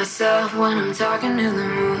talking to myself when I'm talking to the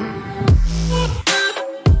moon?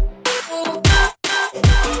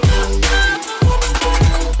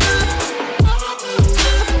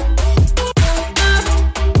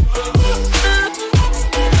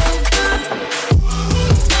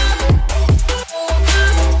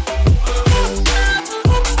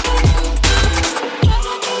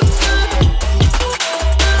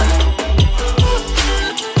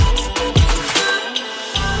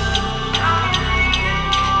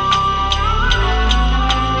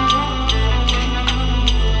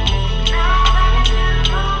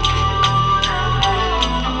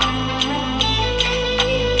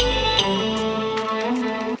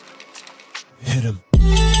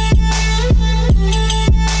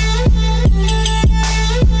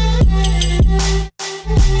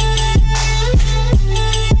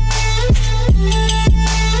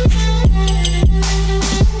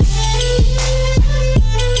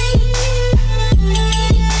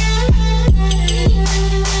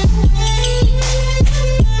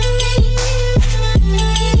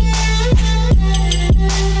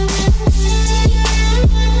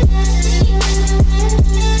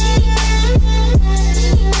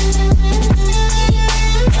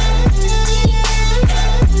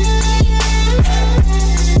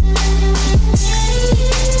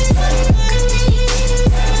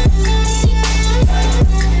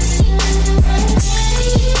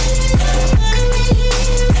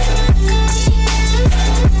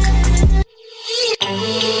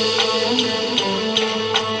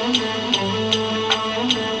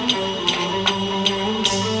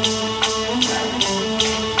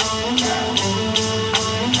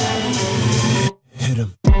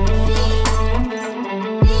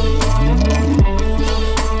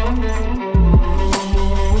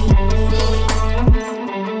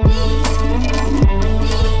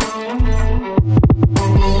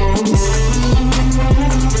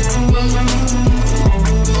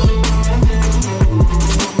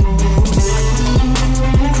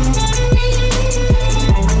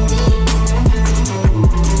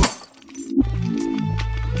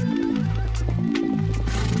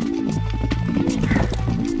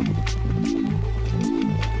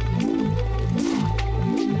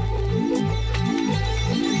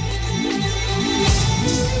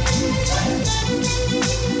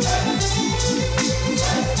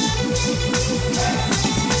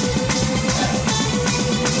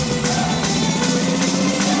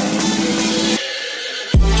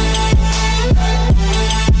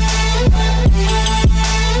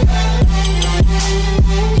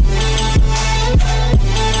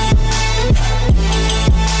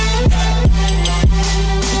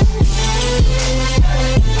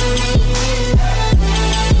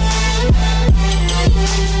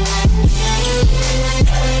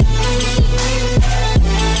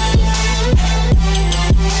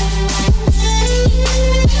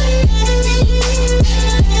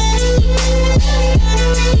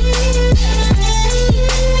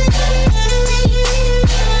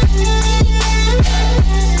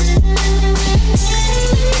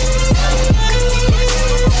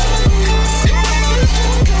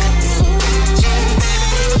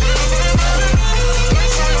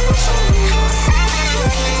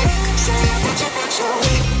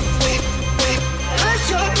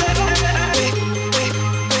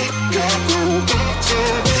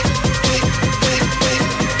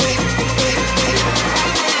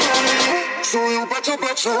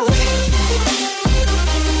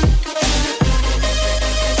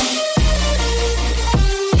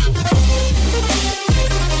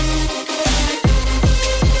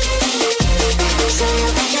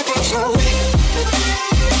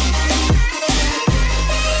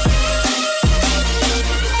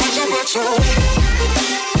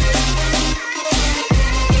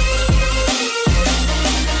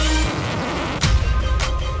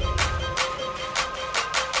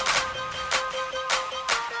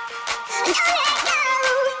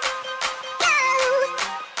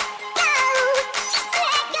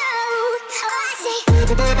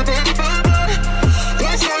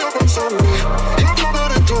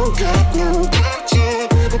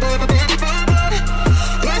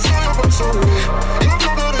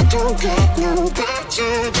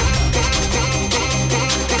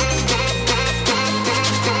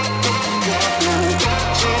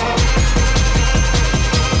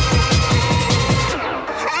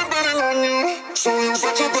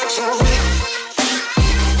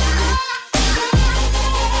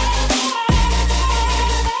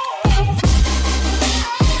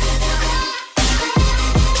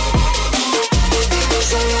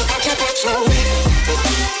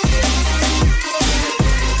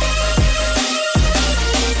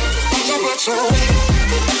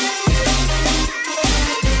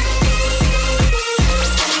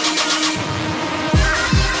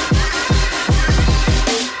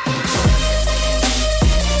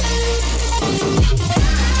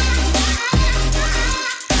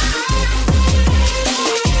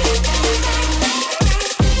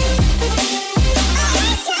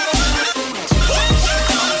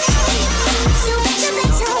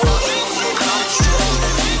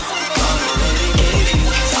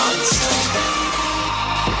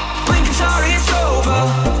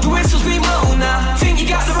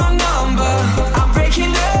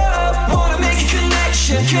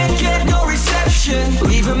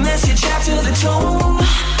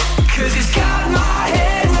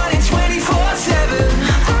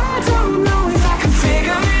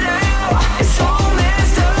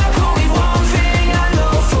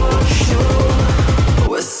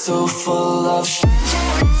 full of shit.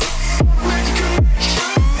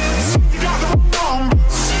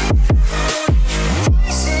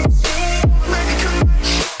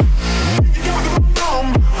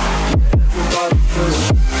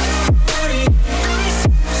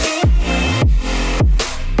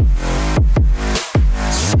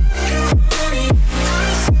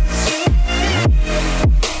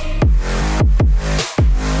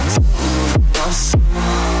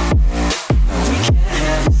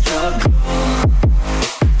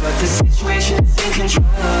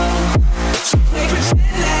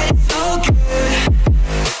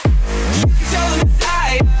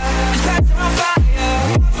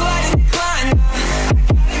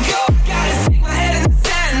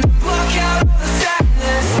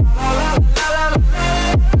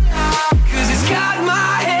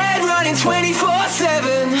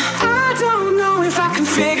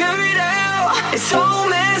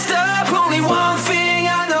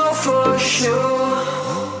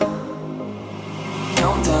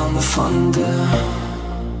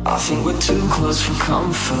 I think we're too close for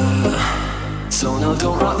comfort. So no,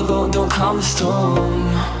 don't rock the boat, don't calm the storm.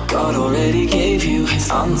 God already gave you his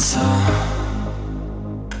answer.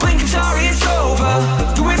 Blink, I'm sorry, it's over.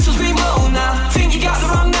 The whistle's been blown now. Think you got the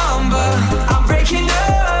wrong number. I'm breaking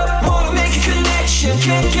up, wanna make a connection.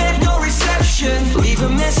 Can't get no reception. Leave a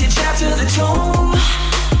message after the tone.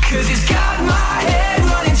 Cause it's got my head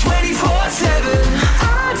running 24/7.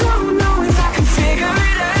 I don't know if I can figure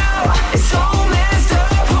it out. It's so messed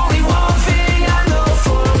up, only one thing I know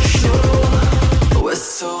for sure. We're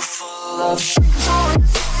so full of shit.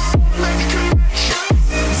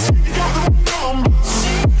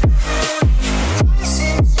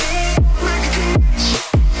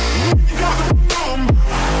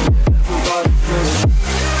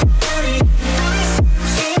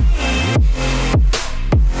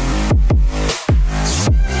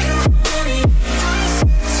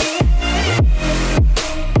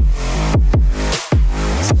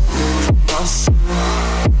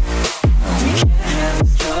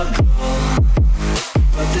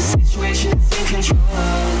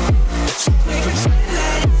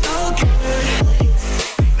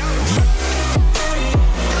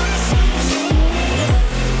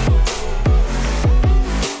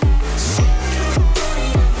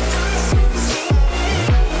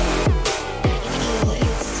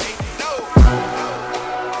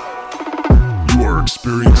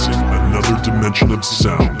 Experiencing another dimension of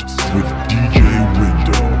sound with DJ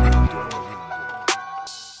Window.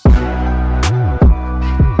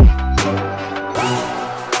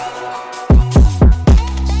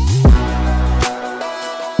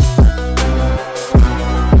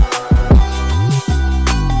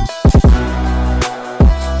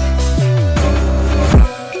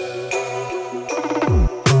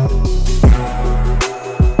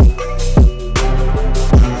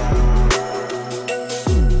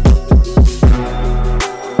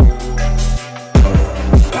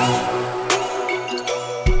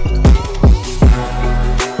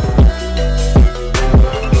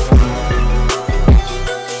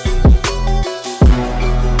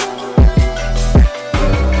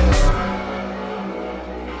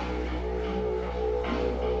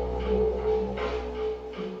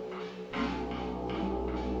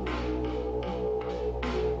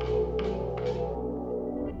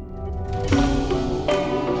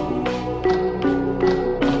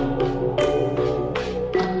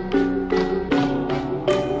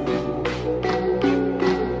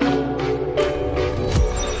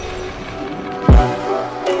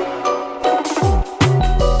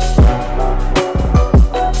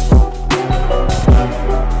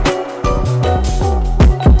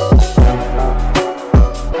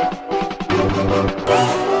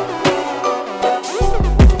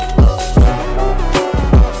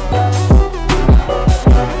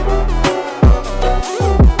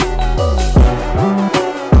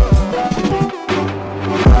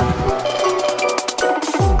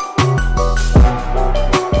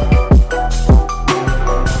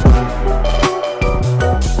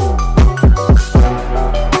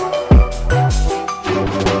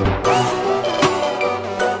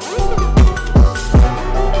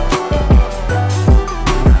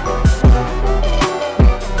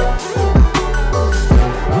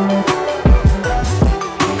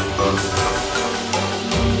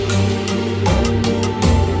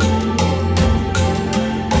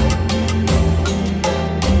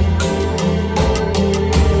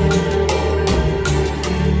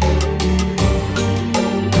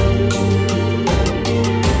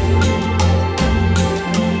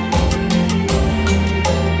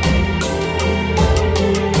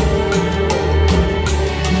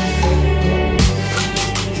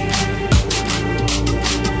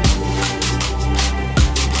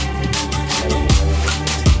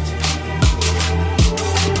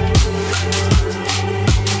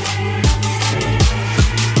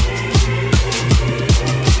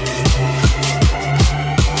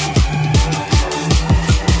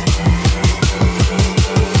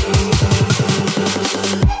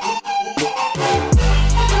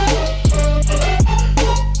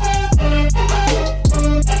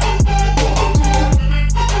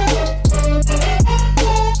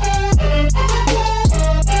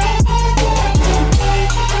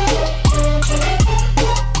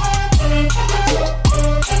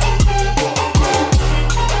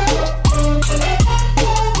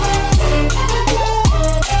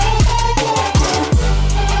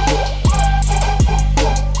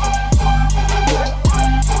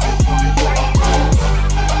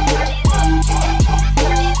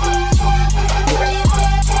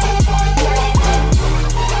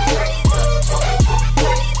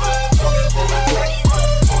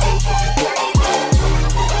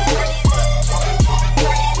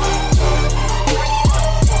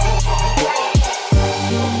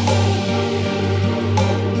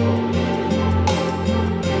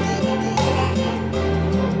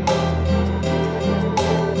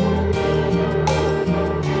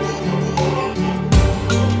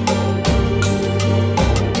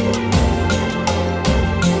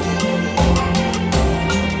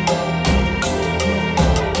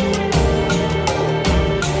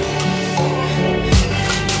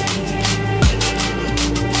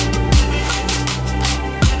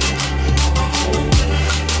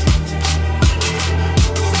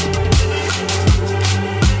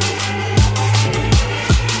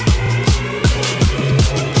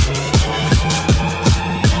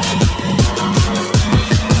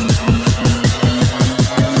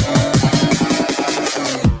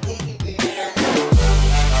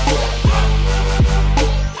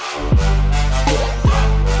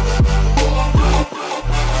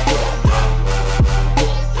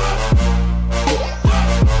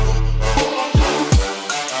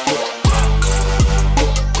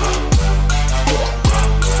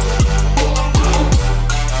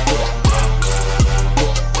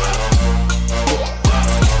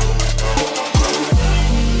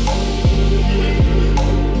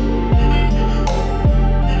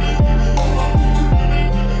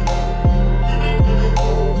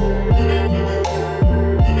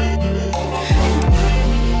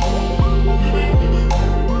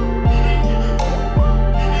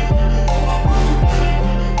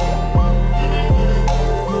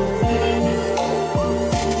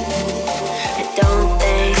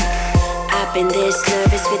 been this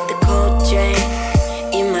nervous with the cold drink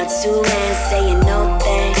in my 2 hands, saying no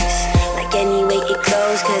thanks. Like any way it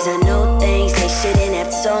goes, cause I know things they shouldn't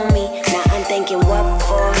have told me. Now I'm thinking what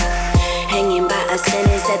for? Hanging by a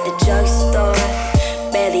sentence at the drugstore.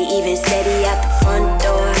 Barely even steady out the front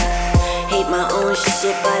door. Hate my own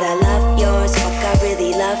shit, but I love yours. Fuck, I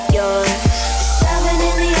really love yours. 7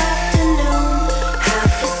 in the afternoon,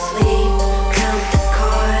 half asleep, count the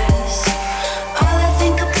cars. All I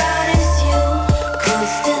think about is you,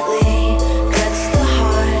 constantly. That's the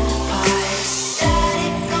hard part.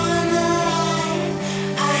 Static on the line,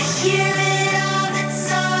 I hear it all the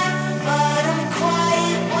time, but I'm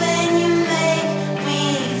quiet when you make me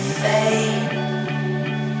fade.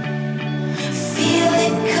 Feel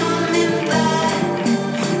it coming back,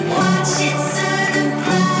 watch it turn to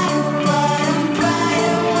black, but I'm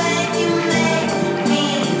brighter when you make me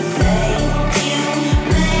fade. You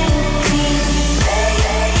make me fade.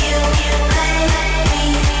 You make me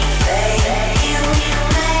fade. You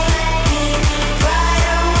make me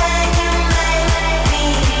brighter when you make me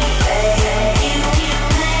fade. You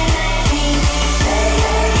make me fade.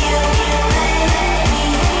 You make me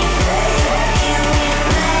fade. You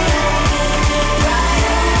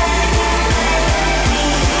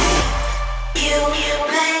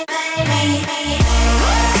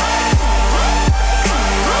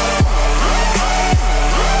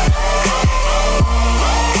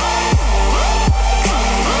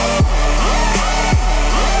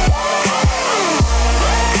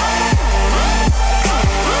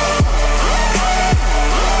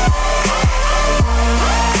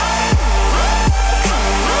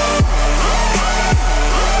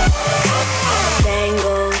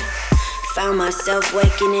tangled. Found myself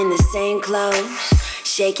waking in the same clothes,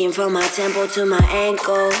 shaking from my temple to my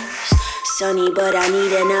ankles. Sunny, but I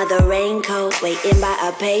need another raincoat. Waiting by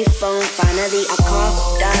a payphone, finally I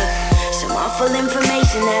coughed up some awful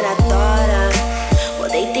information that I thought of. Well,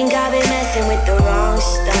 they think I've been messing with the wrong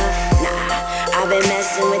stuff. Nah, I've been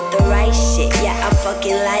messing with the right shit. Yeah, I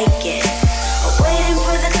fucking like it. Waiting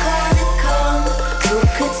for the call to come. Who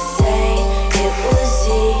could say it was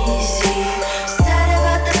easy? Sad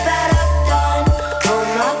about the bad I've done on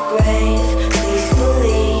my grave. Please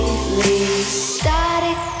believe me.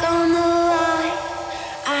 Static on the line,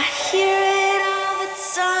 I hear it all the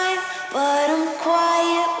time, but I'm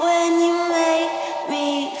quiet when you make me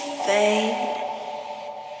fade.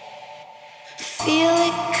 Feel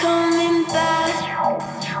it coming back,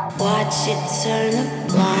 watch it turn to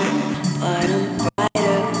black, but I'm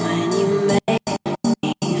brighter when you make me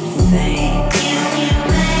fade. You make me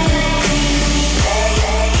fade.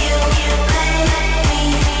 You make me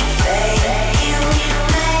fade. You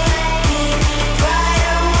make me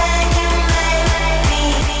brighter when you make me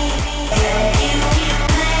fade. You make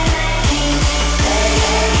me fade.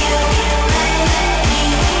 You make me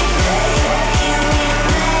fade. You make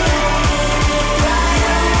me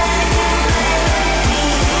brighter when you make me.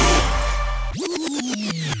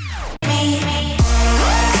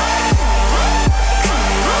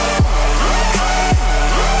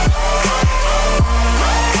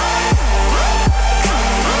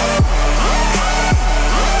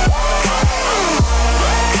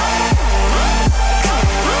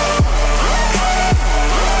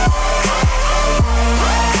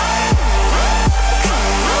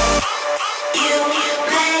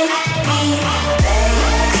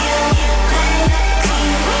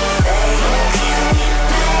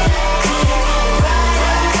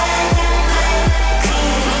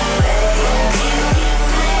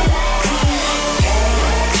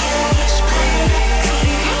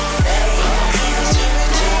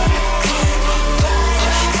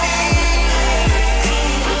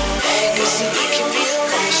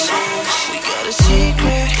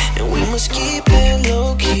 Keep it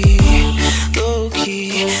low key, low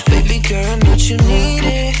key. Baby girl, I know you need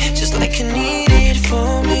it, just like you need it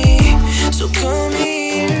for me. So come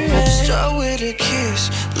here and start with a kiss.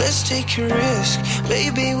 Let's take a risk,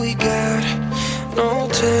 baby. We got no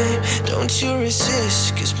time, don't you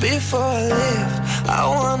resist. Cause before I leave, I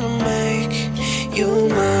wanna make you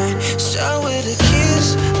mine. Start with a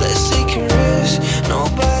kiss, let's take a risk.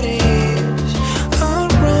 Nobody is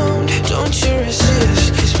around, don't you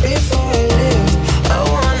resist. Cause before I leave, I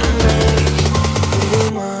wanna make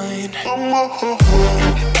you mine.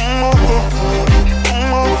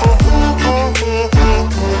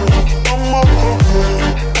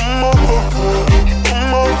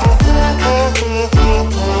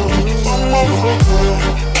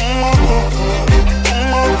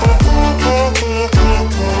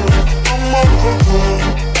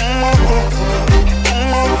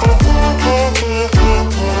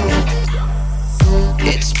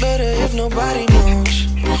 nobody knows.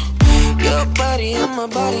 Your body and my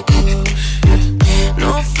body close.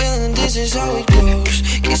 No feeling, this is how it goes.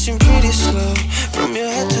 Kissing pretty slow, from your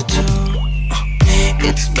head to toe.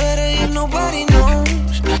 It's better if nobody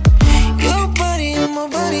knows. Your body and my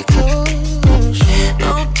body close.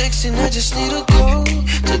 No texting, I just need a call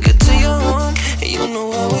to get to your home, and you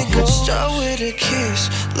know how it goes. Start with a kiss,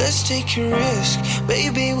 let's take a risk.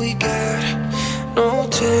 Baby, we got no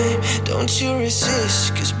time, don't you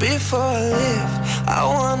resist. Cause before I leave, I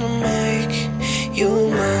wanna make you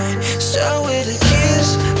mine. Start with a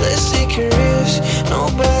kiss, let's take a risk.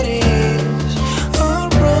 Nobody is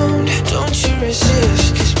around, don't you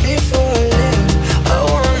resist. Cause before I leave, I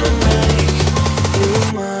wanna make you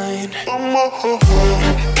mine.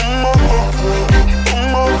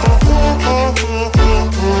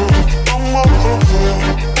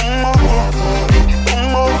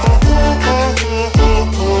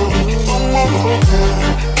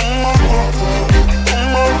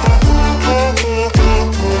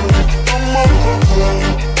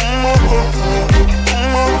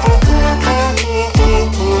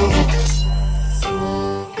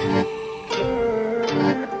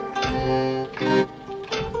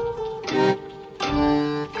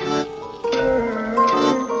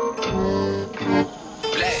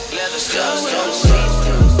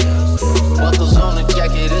 Buckles on the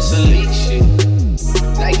jacket, it's elite shit.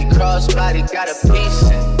 Nike crossbody got a piece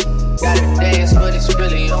in. Gotta dance, but it's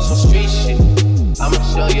really on some street shit. I'ma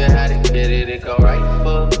show you how to get it. It go right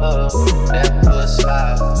foot up, left foot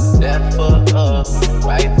slide, left foot up,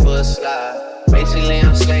 right foot slide. Basically,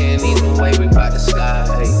 I'm saying either way we bout to slide.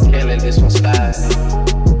 Hey, can't let this one slide.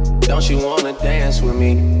 Don't you wanna dance with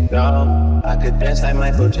me? No, I could dance like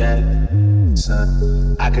Michael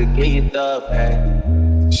Jackson. I could get you the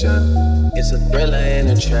passion. It's a thriller in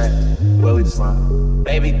a track. Where we from?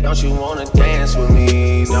 Baby, don't you wanna dance with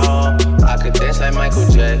me? No, I could dance like Michael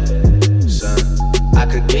Jackson. I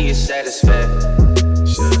could get you satisfaction.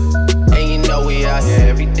 And you know we out here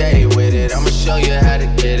every day with it. I'ma show you how to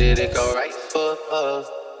get it. It go right foot up,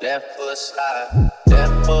 left foot slide,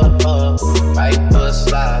 left foot up, right foot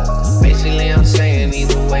slide. Basically, I'm saying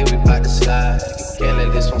either way we bout to slide. Can't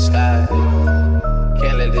let this one slide.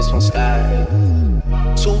 Can't let this one slide.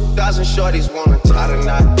 2,000 shorties wanna tie the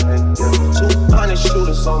knot. 200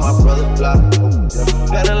 shooters on my brother's block.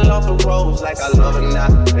 Pedal off the roads like I love it now.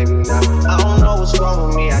 Maybe not. I don't know what's wrong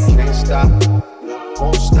with me. I can't stop.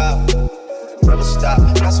 Won't stop. Never stop.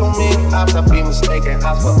 Got so many ops, I be mistaken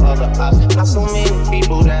ops for other ops. Got so many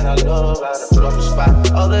people that I love out of trouble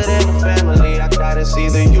spot. Other than the family, I got it's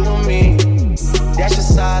either you or me. That's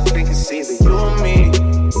just how I think it's either you or me.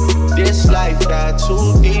 This life got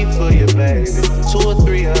too deep for you, baby. 2 or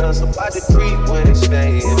 3 of us about to creep where they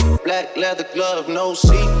staying. Black leather glove, no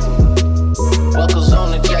sequin. Buckles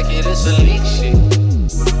on the jacket, it's elite shit.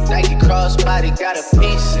 Nike crossbody got a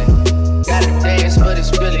piece in. Gotta dance, but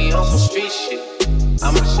it's really on some street shit.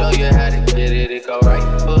 I'ma show you how to get it. It go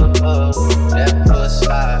right foot up, left foot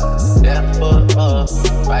slide, left foot up,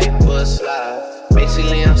 right foot slide.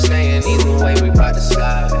 Basically, I'm saying either way we bout to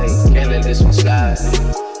slide. Hey, can't let this one slide.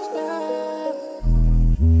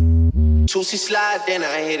 2C slide, then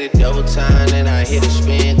I hit it double time, then I hit a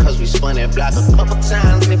spin, cause we spun that block a couple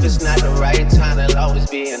times. If it's not the right time, there'll always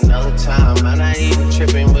be another time. I'm not even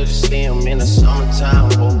tripping, we'll just see them in the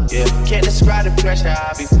summertime. Oh, yeah. Can't describe the pressure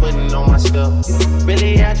I be putting on myself. Yeah.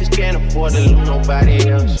 Really, I just can't afford to lose nobody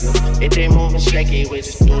else. Yeah. If they moving shaky, we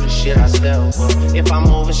just do the shit ourselves. If I'm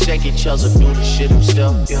moving shaky, Chelsea do the shit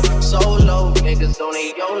himself. Yeah. Solo niggas don't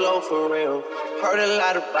need YOLO for real. Heard a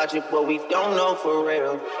lot about you, but we don't know for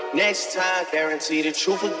real. Next time, guarantee the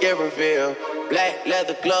truth will get revealed. Black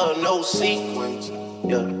leather glove, no sequins.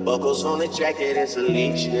 Yeah, buckles on the jacket, it's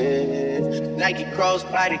elite shit. Nike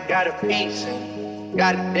crossbody got a piece in.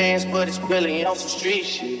 Gotta dance, but it's really on some street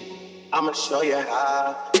shit. I'ma show you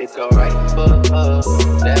how. It go right foot up,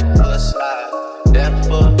 left foot slide, left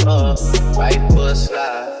foot up, right foot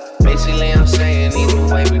slide. Basically, I'm saying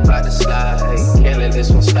either way we bout to slide. Hey, can't let this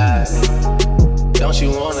one slide. Don't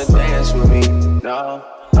you wanna dance with me? No,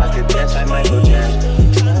 I could dance like Michael Jackson.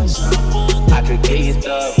 I could get you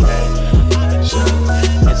the passion.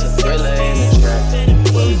 It's a thriller in the track.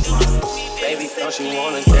 Baby, don't you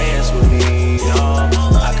wanna dance with me? No,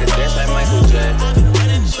 I could dance like Michael Jackson.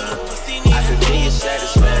 I could get you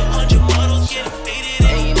satisfaction.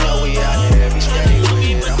 And you know we out here every day with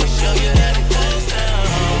it. I'ma show you how to get it.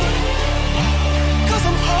 Cause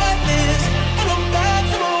I'm heartless, and I'm back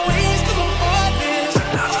to my ways. Cause I'm heartless.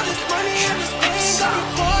 All this money and this pain got me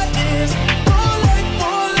heartless.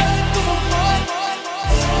 More life, cause I'm heartless.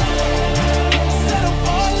 Said I'm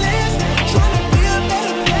heartless, trying to be a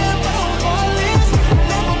better man, but I'm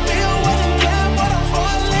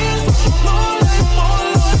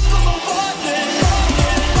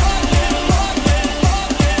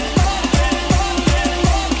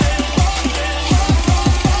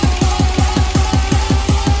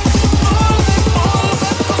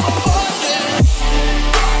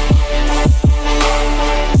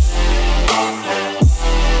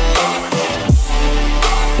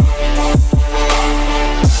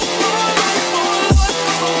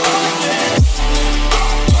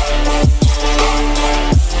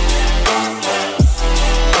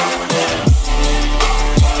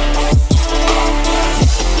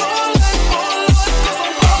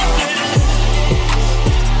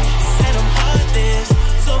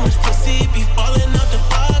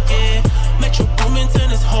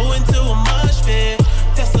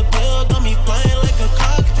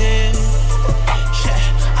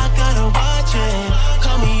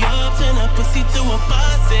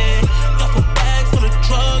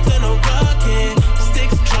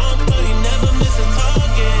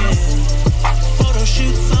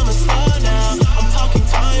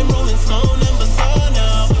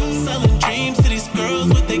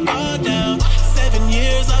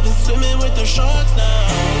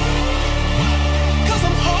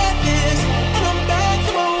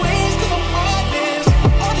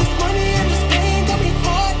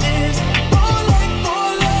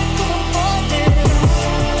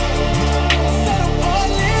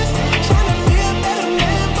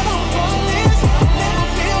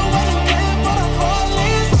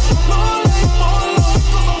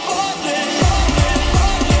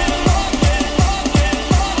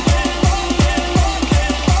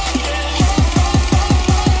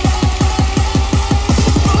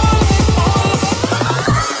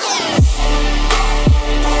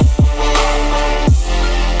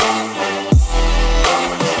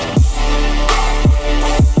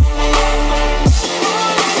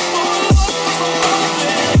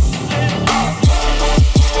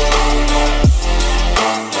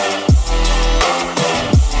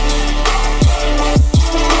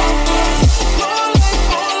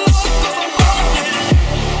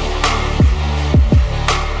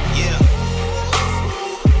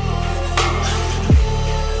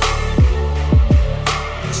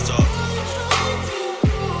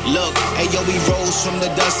Look, hey yo, we rose from the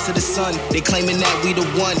dust to the sun. They claiming that we the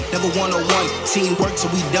one, never one-on-one. Teamwork till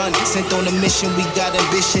we done. Sent on a mission, we got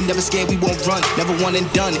ambition. Never scared, we won't run. Never one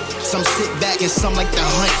and done. Some sit back and some like the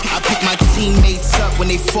hunt. I pick my teammates up when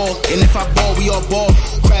they fall. And if I ball, we all ball.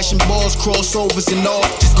 Crashing balls, crossovers and all.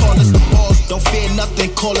 Just call us the boss. Don't fear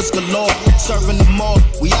nothing, call us galore. Serving them all.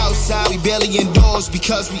 We outside, we barely indoors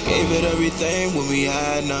because we gave it everything when we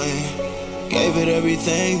had nothing. Gave it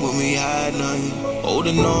everything when we had nothing.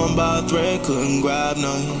 Holding on by a thread, couldn't grab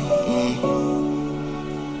nothing.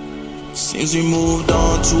 Seems we moved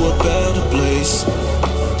on to a better place.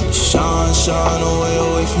 Shine, shine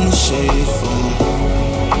away from the shade.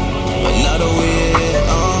 But now that we're here,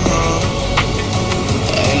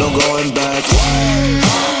 ain't no going back.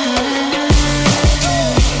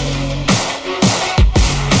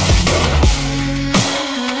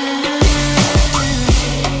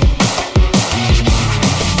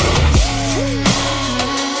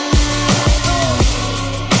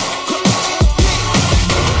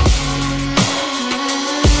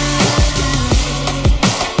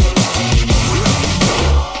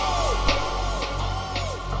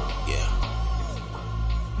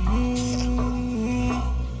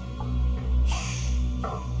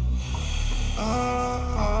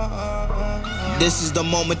 This is the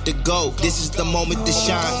moment to go. This is the moment to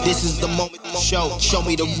shine. This is the moment to show. Show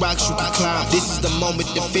me the rocks you can climb. This is the moment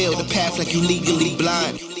to feel the path like you legally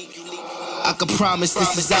blind. I can promise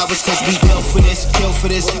this is ours cause we built for this, kill for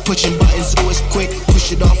this. Pushing buttons, do it quick,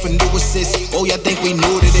 push it off and do assist. Oh, y'all think we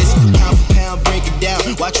new to this? Pound for pound, break it down.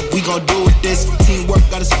 Watch what we gon' do with this. Teamwork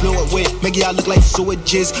got us fluent with. Make y'all look like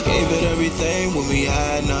sewages. Gave it everything when we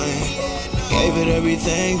had nothing. Gave it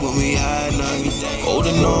everything when we had nothing.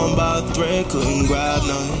 Holding on by a thread, couldn't grab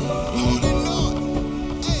nothing.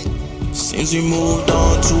 Seems we moved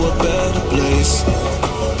on to a better place.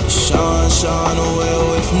 Shine, shine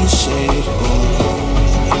away from the shade.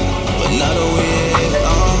 But now that we're here,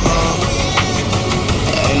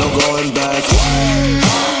 ain't no going back.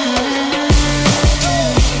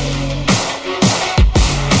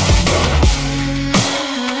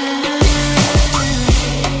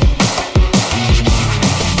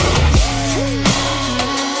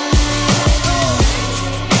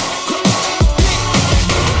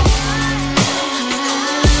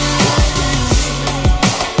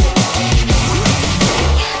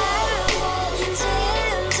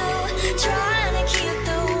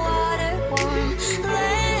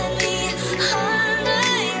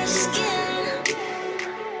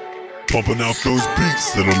 Pumping out those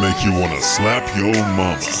beats that'll make you wanna slap your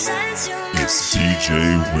mama. It's DJ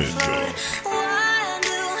Wingo.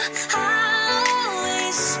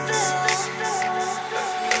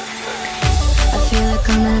 I feel it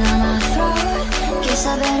coming on my throat. Guess I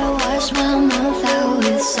better wash my mouth out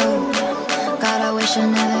with soap. God, I wish I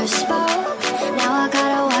never spoke. Now I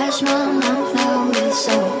gotta wash my mouth out with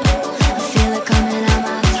soap. I feel it coming on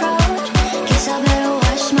my throat. Guess I better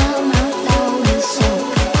wash my mouth out with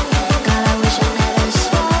soap. God, I wish I never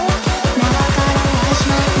spoke. Now I gotta wash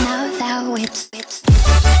my mouth out with soap.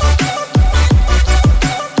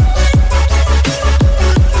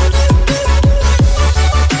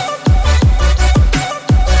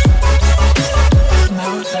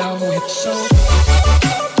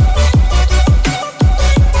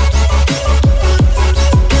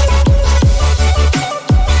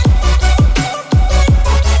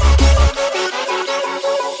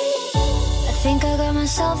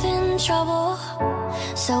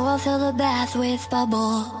 Fill the bath with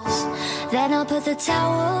bubbles. Then I'll put the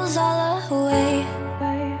towels all away.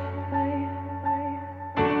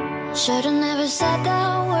 Should've never said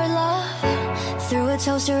that word love. Threw a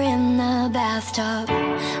toaster in the bathtub.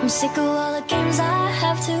 I'm sick of all the games I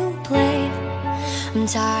have to play. I'm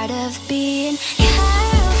tired of being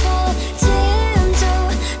careful,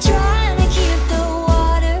 tiptoe, trying to keep the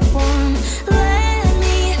water warm. Let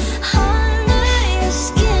me under your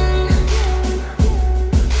skin.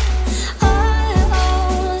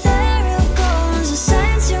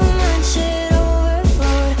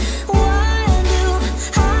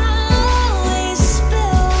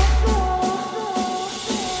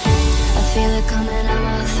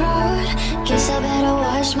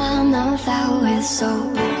 My mouth out with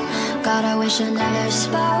soap. God, I wish I never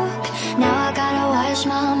spoke. Now I gotta wash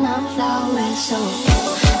my mouth out with soap.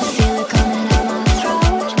 I feel it coming out my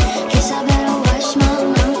throat. Guess I better wash my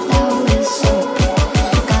mouth out with soap.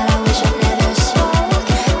 God, I wish I never spoke.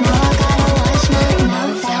 Now I gotta wash my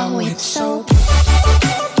mouth out with soap.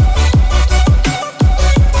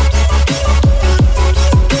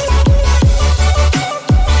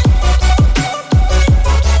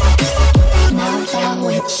 Mouth out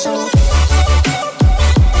with soap.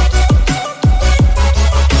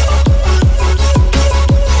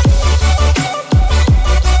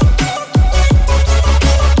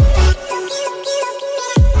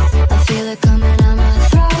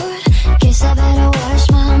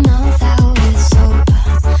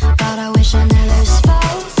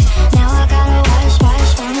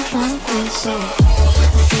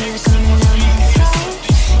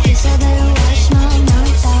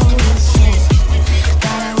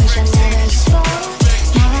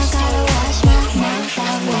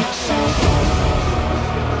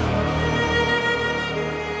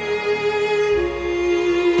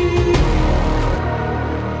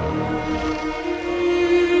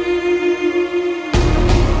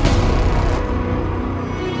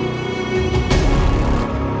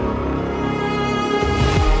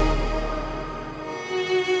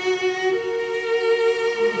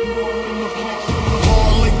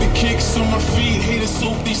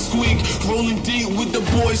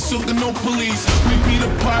 sucker, no police. We be the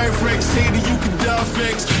pirate Rex, hater, you can die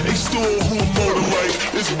vex. They store who motor like,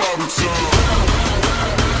 it's Bobby time.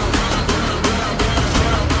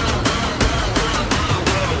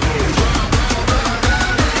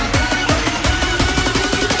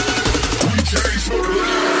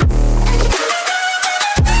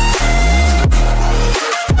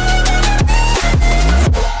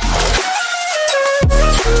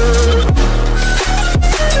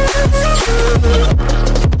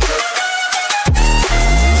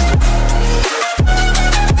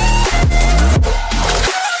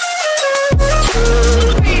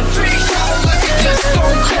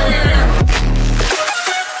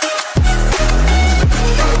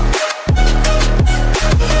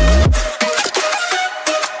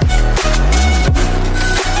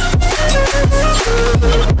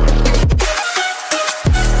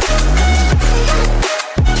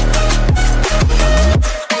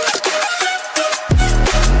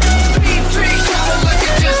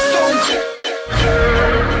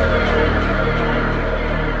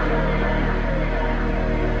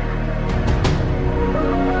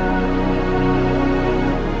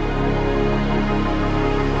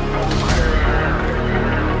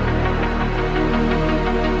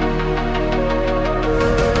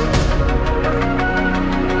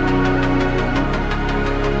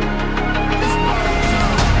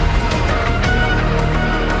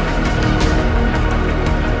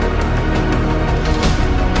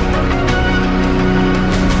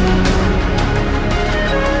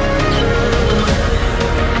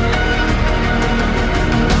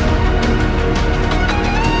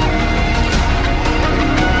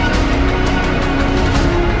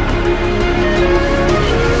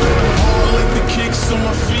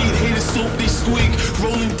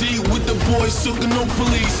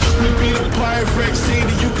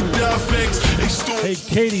 Hey,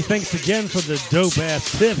 Katie, thanks again for the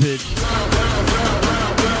dope-ass tippage.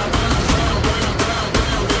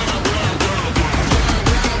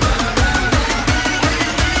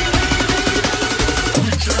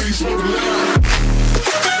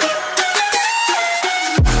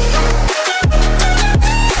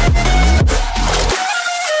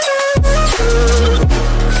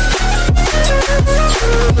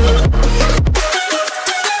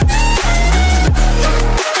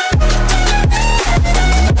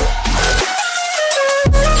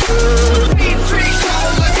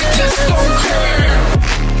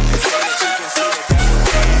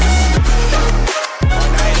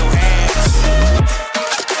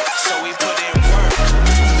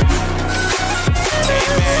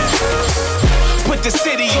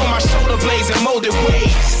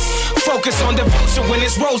 Focus on devotion when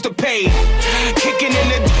it's rows to pay. Kicking in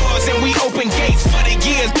the doors and we open gates for the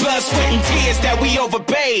years, blood, sweat, and tears that we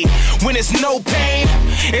overpaid. When it's no pain,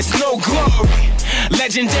 it's no glory.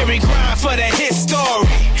 Legendary grind for the history.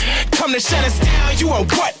 Come to shut us down, you on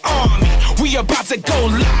what army? We about to go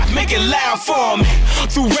live, make it loud for me.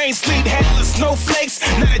 Through rain, sleet, hail, and snowflakes.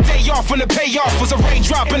 Not a day off when the payoff was a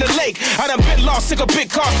raindrop in the lake. I done been lost, sick of big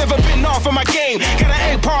cost, never been off of my game. Got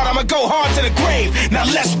an A part, I'ma go hard to the grave. Now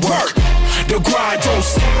let's work. The grind don't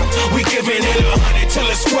stop. We giving it 100 till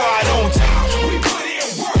the squad on top. We put in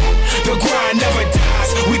work. The grind never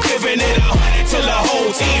dies. We giving it 100 till the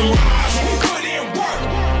whole team rise. We put in work.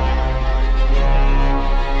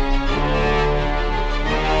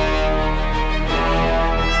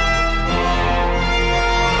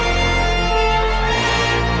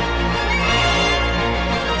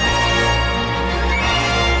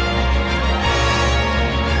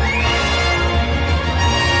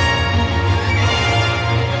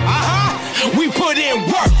 We put in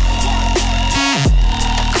work.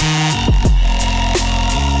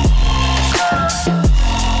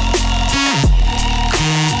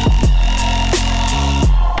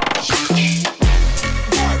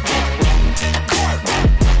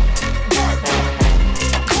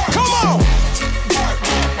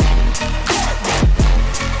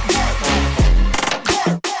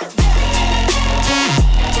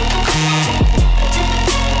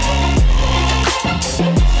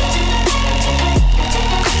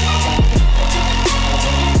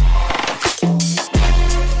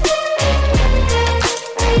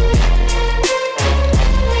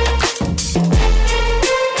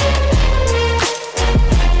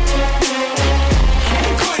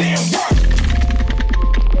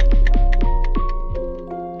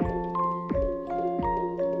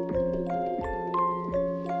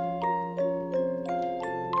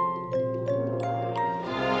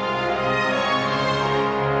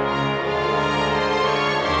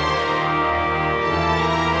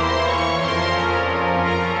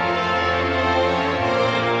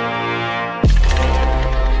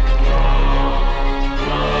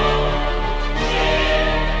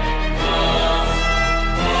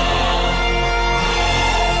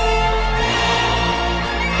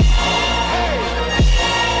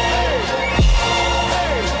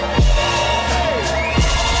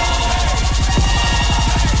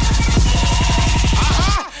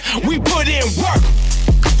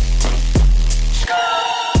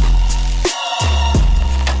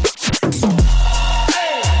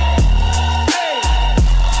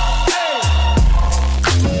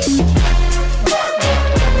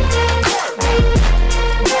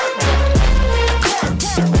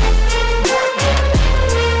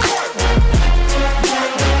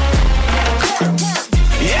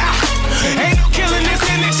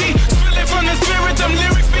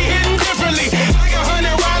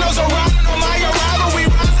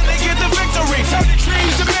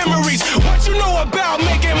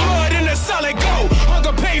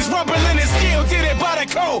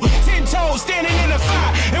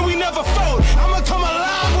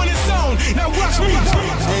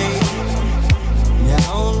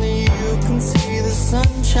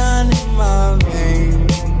 sunshine in my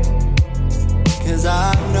veins. 'Cause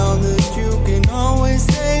I know that you can always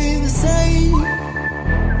stay the same.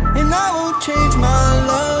 And I won't change my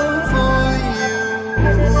love for you.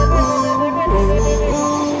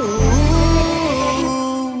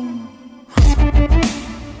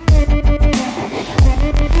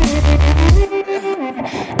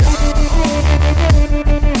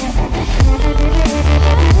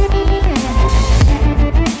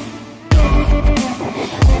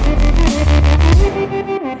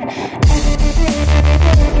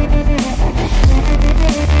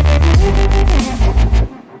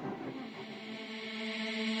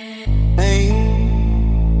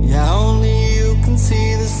 Yeah, only you can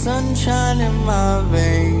see the sunshine in my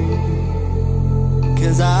veins.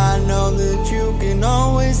 'Cause I know that you can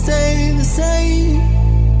always stay the same.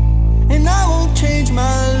 And I won't change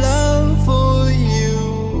my love for you.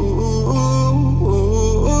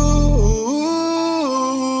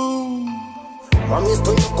 Mami,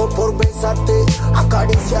 estoy loco por besarte,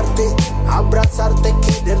 acariciarte, abrazarte,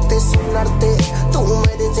 quererte, sonarte. Tú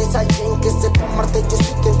mereces a alguien que sepa amarte. Yo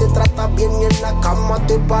soy quien te trata bien y en la cama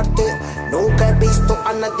te parte. Nunca he visto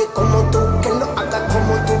a nadie como tú, que lo haga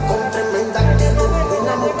como tú, con tremenda actitud.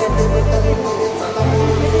 Una mujer de verdad me interesa la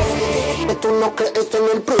mujer. Que tú no crees en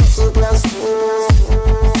el príncipe azul.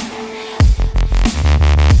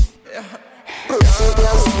 Príncipe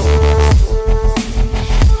azul.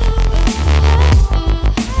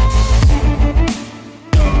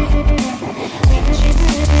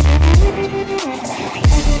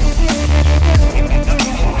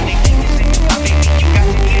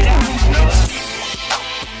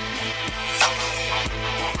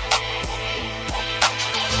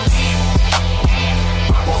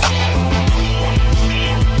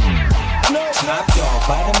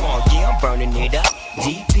 Burning it up,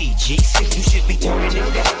 DPG6, you should be turning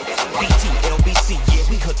it up. BT, LBC, yeah,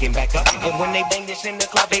 we hooking back up. And when they bang this in the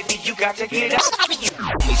club, baby, you got to get up. We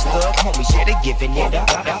thug homies, yeah, they giving it up.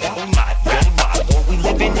 Oh my, boy, we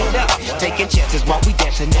living it up. Taking chances while we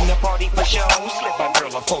dancing in the party for show. Slip my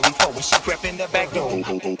girl a 44 when she crept in the back door.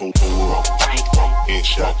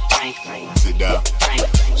 Headshot, sit down,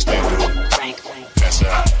 stand up, pass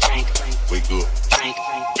out, wake up.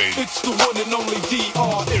 It's the one and only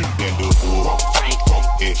D.R.E. Then do a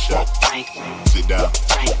headshot, sit down,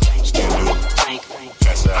 stand up,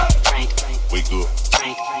 pass out, wake up,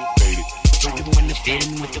 baby. Drinking when the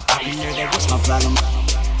feeling with the party there, what's my problem?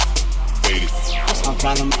 Baby, what's my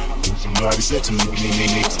problem? Somebody said to me,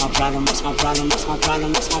 what's my problem? What's my problem? What's my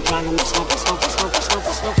problem? What's my problem? What's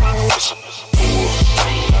my problem?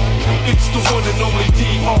 It's the one and only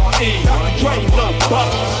D.R.E. Drain up,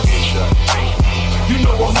 you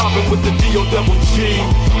know I'm mobbing with the D.O.G.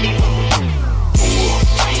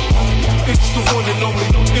 It's the one and only,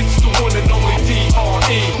 it's the one and only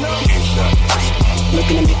D.R.E.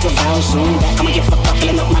 Looking at me to bounce soon back, I'ma get fucked up,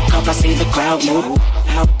 filling up my cup, I see the crowd move.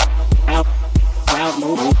 Out, out, crowd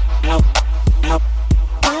move. Out, out,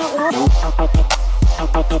 out,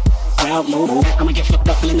 crowd move. I'ma get fucked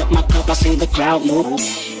up, filling up my cup, I see the crowd move.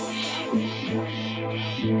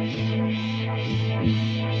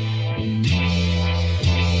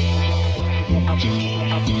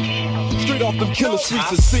 Straight off them killer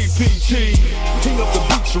streets of CPT. King up the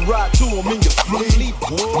beach, you ride to them in your fleet.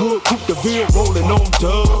 Wood, Coupe de Ville, rolling on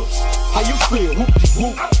dubs. How you feel?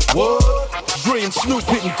 Whoop-de-whoop, what? Dre and Snoop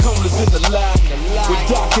hitting corners in the line. With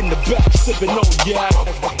Doc in the back, sipping on yak.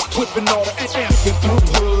 Clipping all the amping through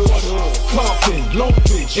hood. Compton, Long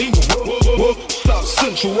Beach, Inglewood, South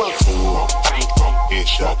Central,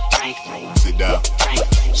 headshot, sit down,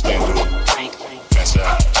 stand up, pass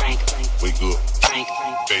out, wake up.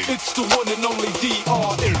 It's the one and only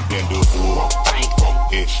D.R.E. Then do a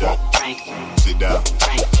headshot, sit down,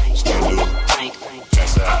 stand up,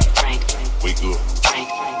 pass out, wake up,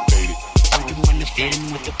 baby. Drinking when the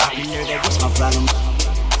feeling with the party there, what's my problem?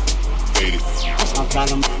 Baby, what's my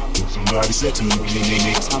problem? Somebody said to me,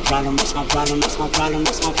 what's my problem? What's my problem? What's my problem?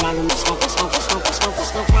 What's my problem? What's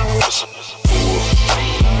my problem?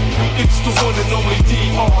 It's the one and only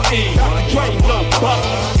D.R.E. Drain up,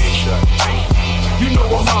 you know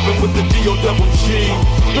I'm mobbing with the D.O.G.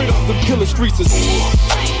 Straight off the killer streets of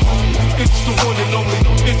It's the one and only,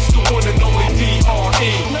 it's the one and only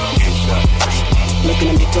D.R.E. Looking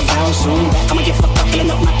at me to bounce soon back, I'ma get fucked up,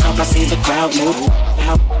 filling up my cup, I see the crowd move.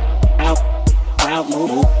 Out, out, crowd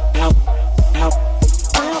move. Out, out,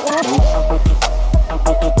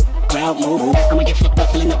 crowd move. I'ma get fucked up,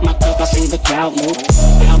 filling up my cup, I see the crowd move.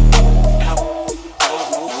 Out, out.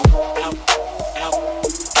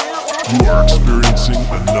 You are experiencing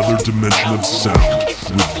another dimension of sound with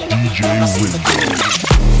DJ Windows.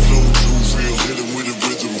 Flow too real, hit him with a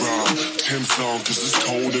rhythm song, cause it's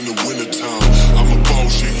cold in the wintertime. I'm a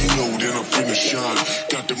boss, yeah, you know that I'm finna shine.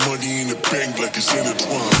 Got the money in the bank like it's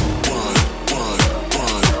intertwined. Wine, wine,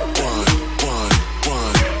 wine, wine, wine, wine,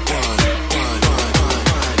 wine, wine, wine,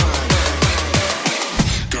 wine, wine.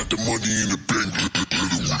 Got the money in the bank.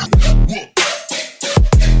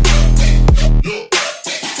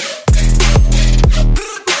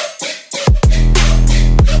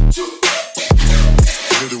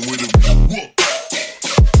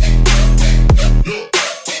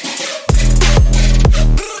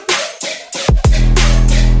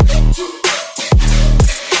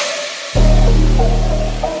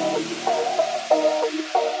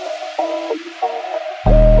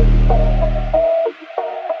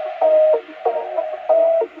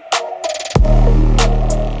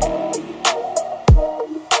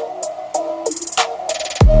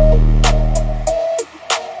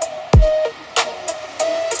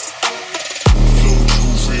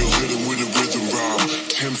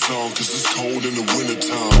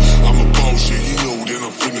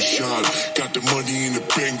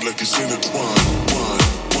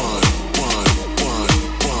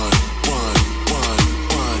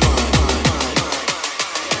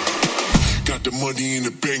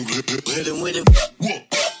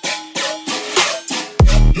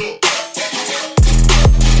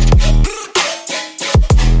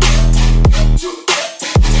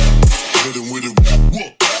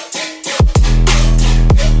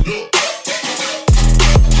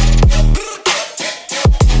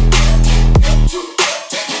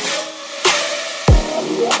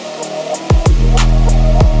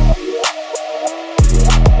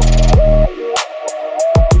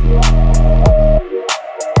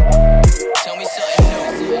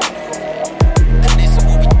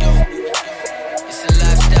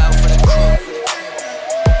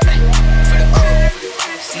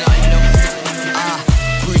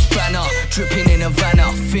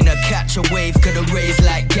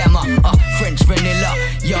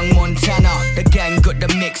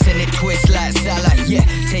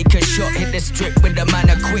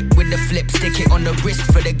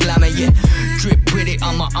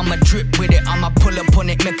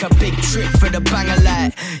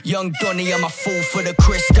 I'm a fool for the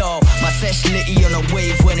crystal. My sesh litty on a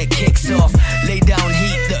wave when it kicks off. Lay down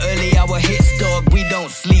heat, the early hour hits, dog. We don't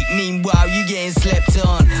sleep, meanwhile you getting slept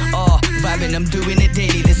on. Vibing, I'm doing it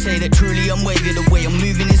daily. They say that truly I'm wavy. The way I'm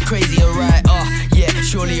moving is crazy, alright. Yeah,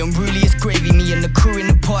 surely I'm really it's gravy. Me and the crew in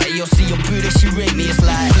the party, you'll see your Buddha, she rate me. It's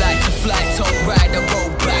like flight to flight, top ride, I roll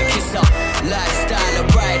back. It's a lifestyle, a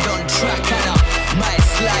ride on track. And I might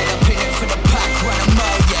slide up in it for the pack. Run a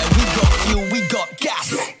mile, yeah, we got fuel, we got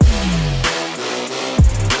gas.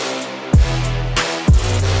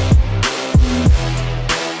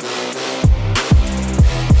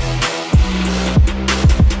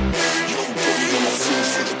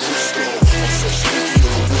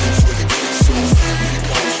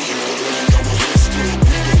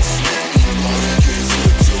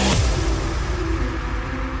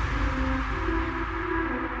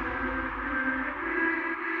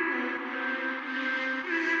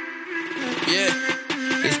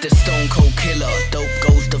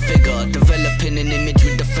 Developing an image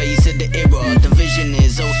with the face of the era. The vision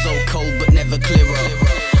is oh so cold but never clearer.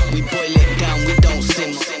 We boil it down, we don't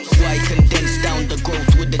simmer. Why condense down the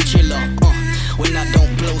growth with the chiller? When I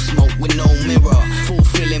don't blow smoke with no mirror.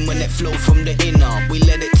 Fulfilling when it flow from the inner. We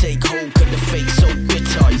let it take hold cause the fake so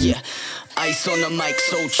bitter, yeah. Ice on the mic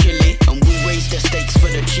so chilly. And we raise the stakes for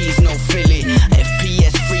the cheese, no Philly.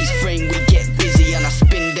 FPS freeze frame, we get busy. And I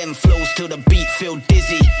spin them flows till the beat feel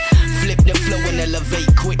dizzy. Flip the flow and elevate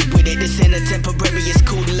quick with it. This ain't a temporary, it's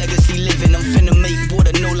called legacy living. I'm finna make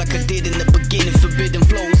water know like I did in the beginning. Forbidden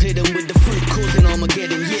flows hidden with the fruit causing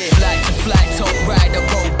Armageddon, yeah. Flight to flight, top ride, I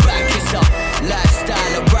roll back. It's a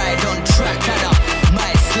lifestyle, a ride on track. And I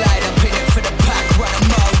might slide up in it for the pack. Run a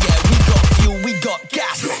mile, yeah, we got fuel, we got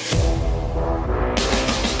gas.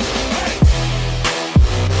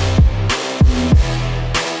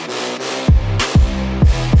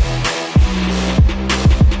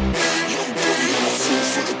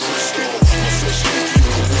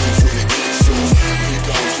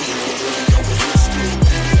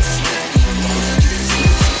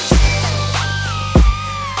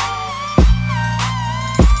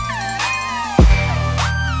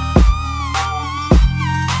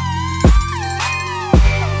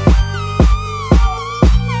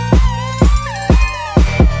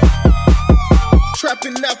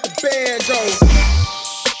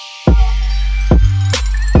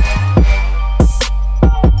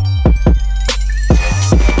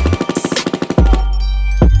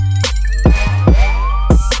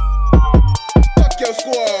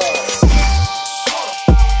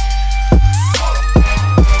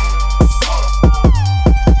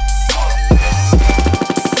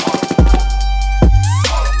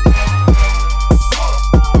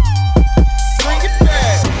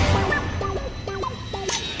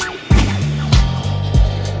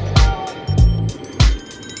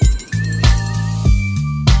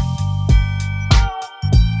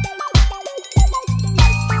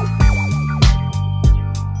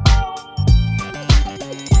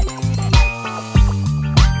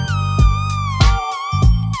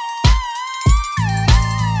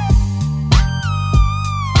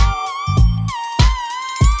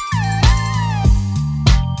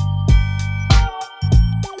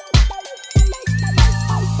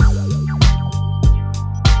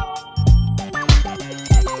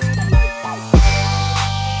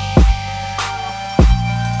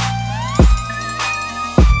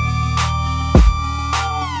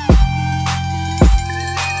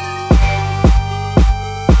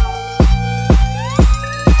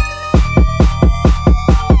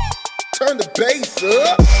 bass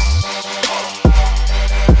up.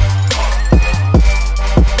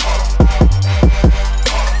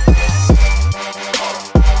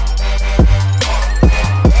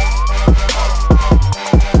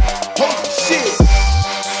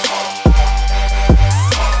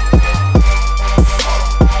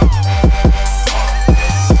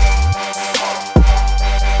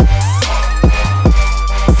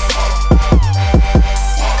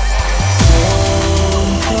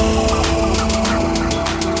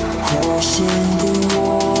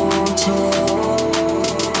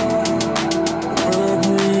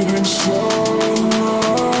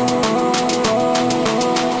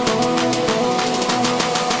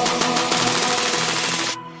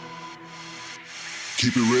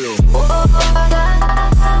 Keep it real.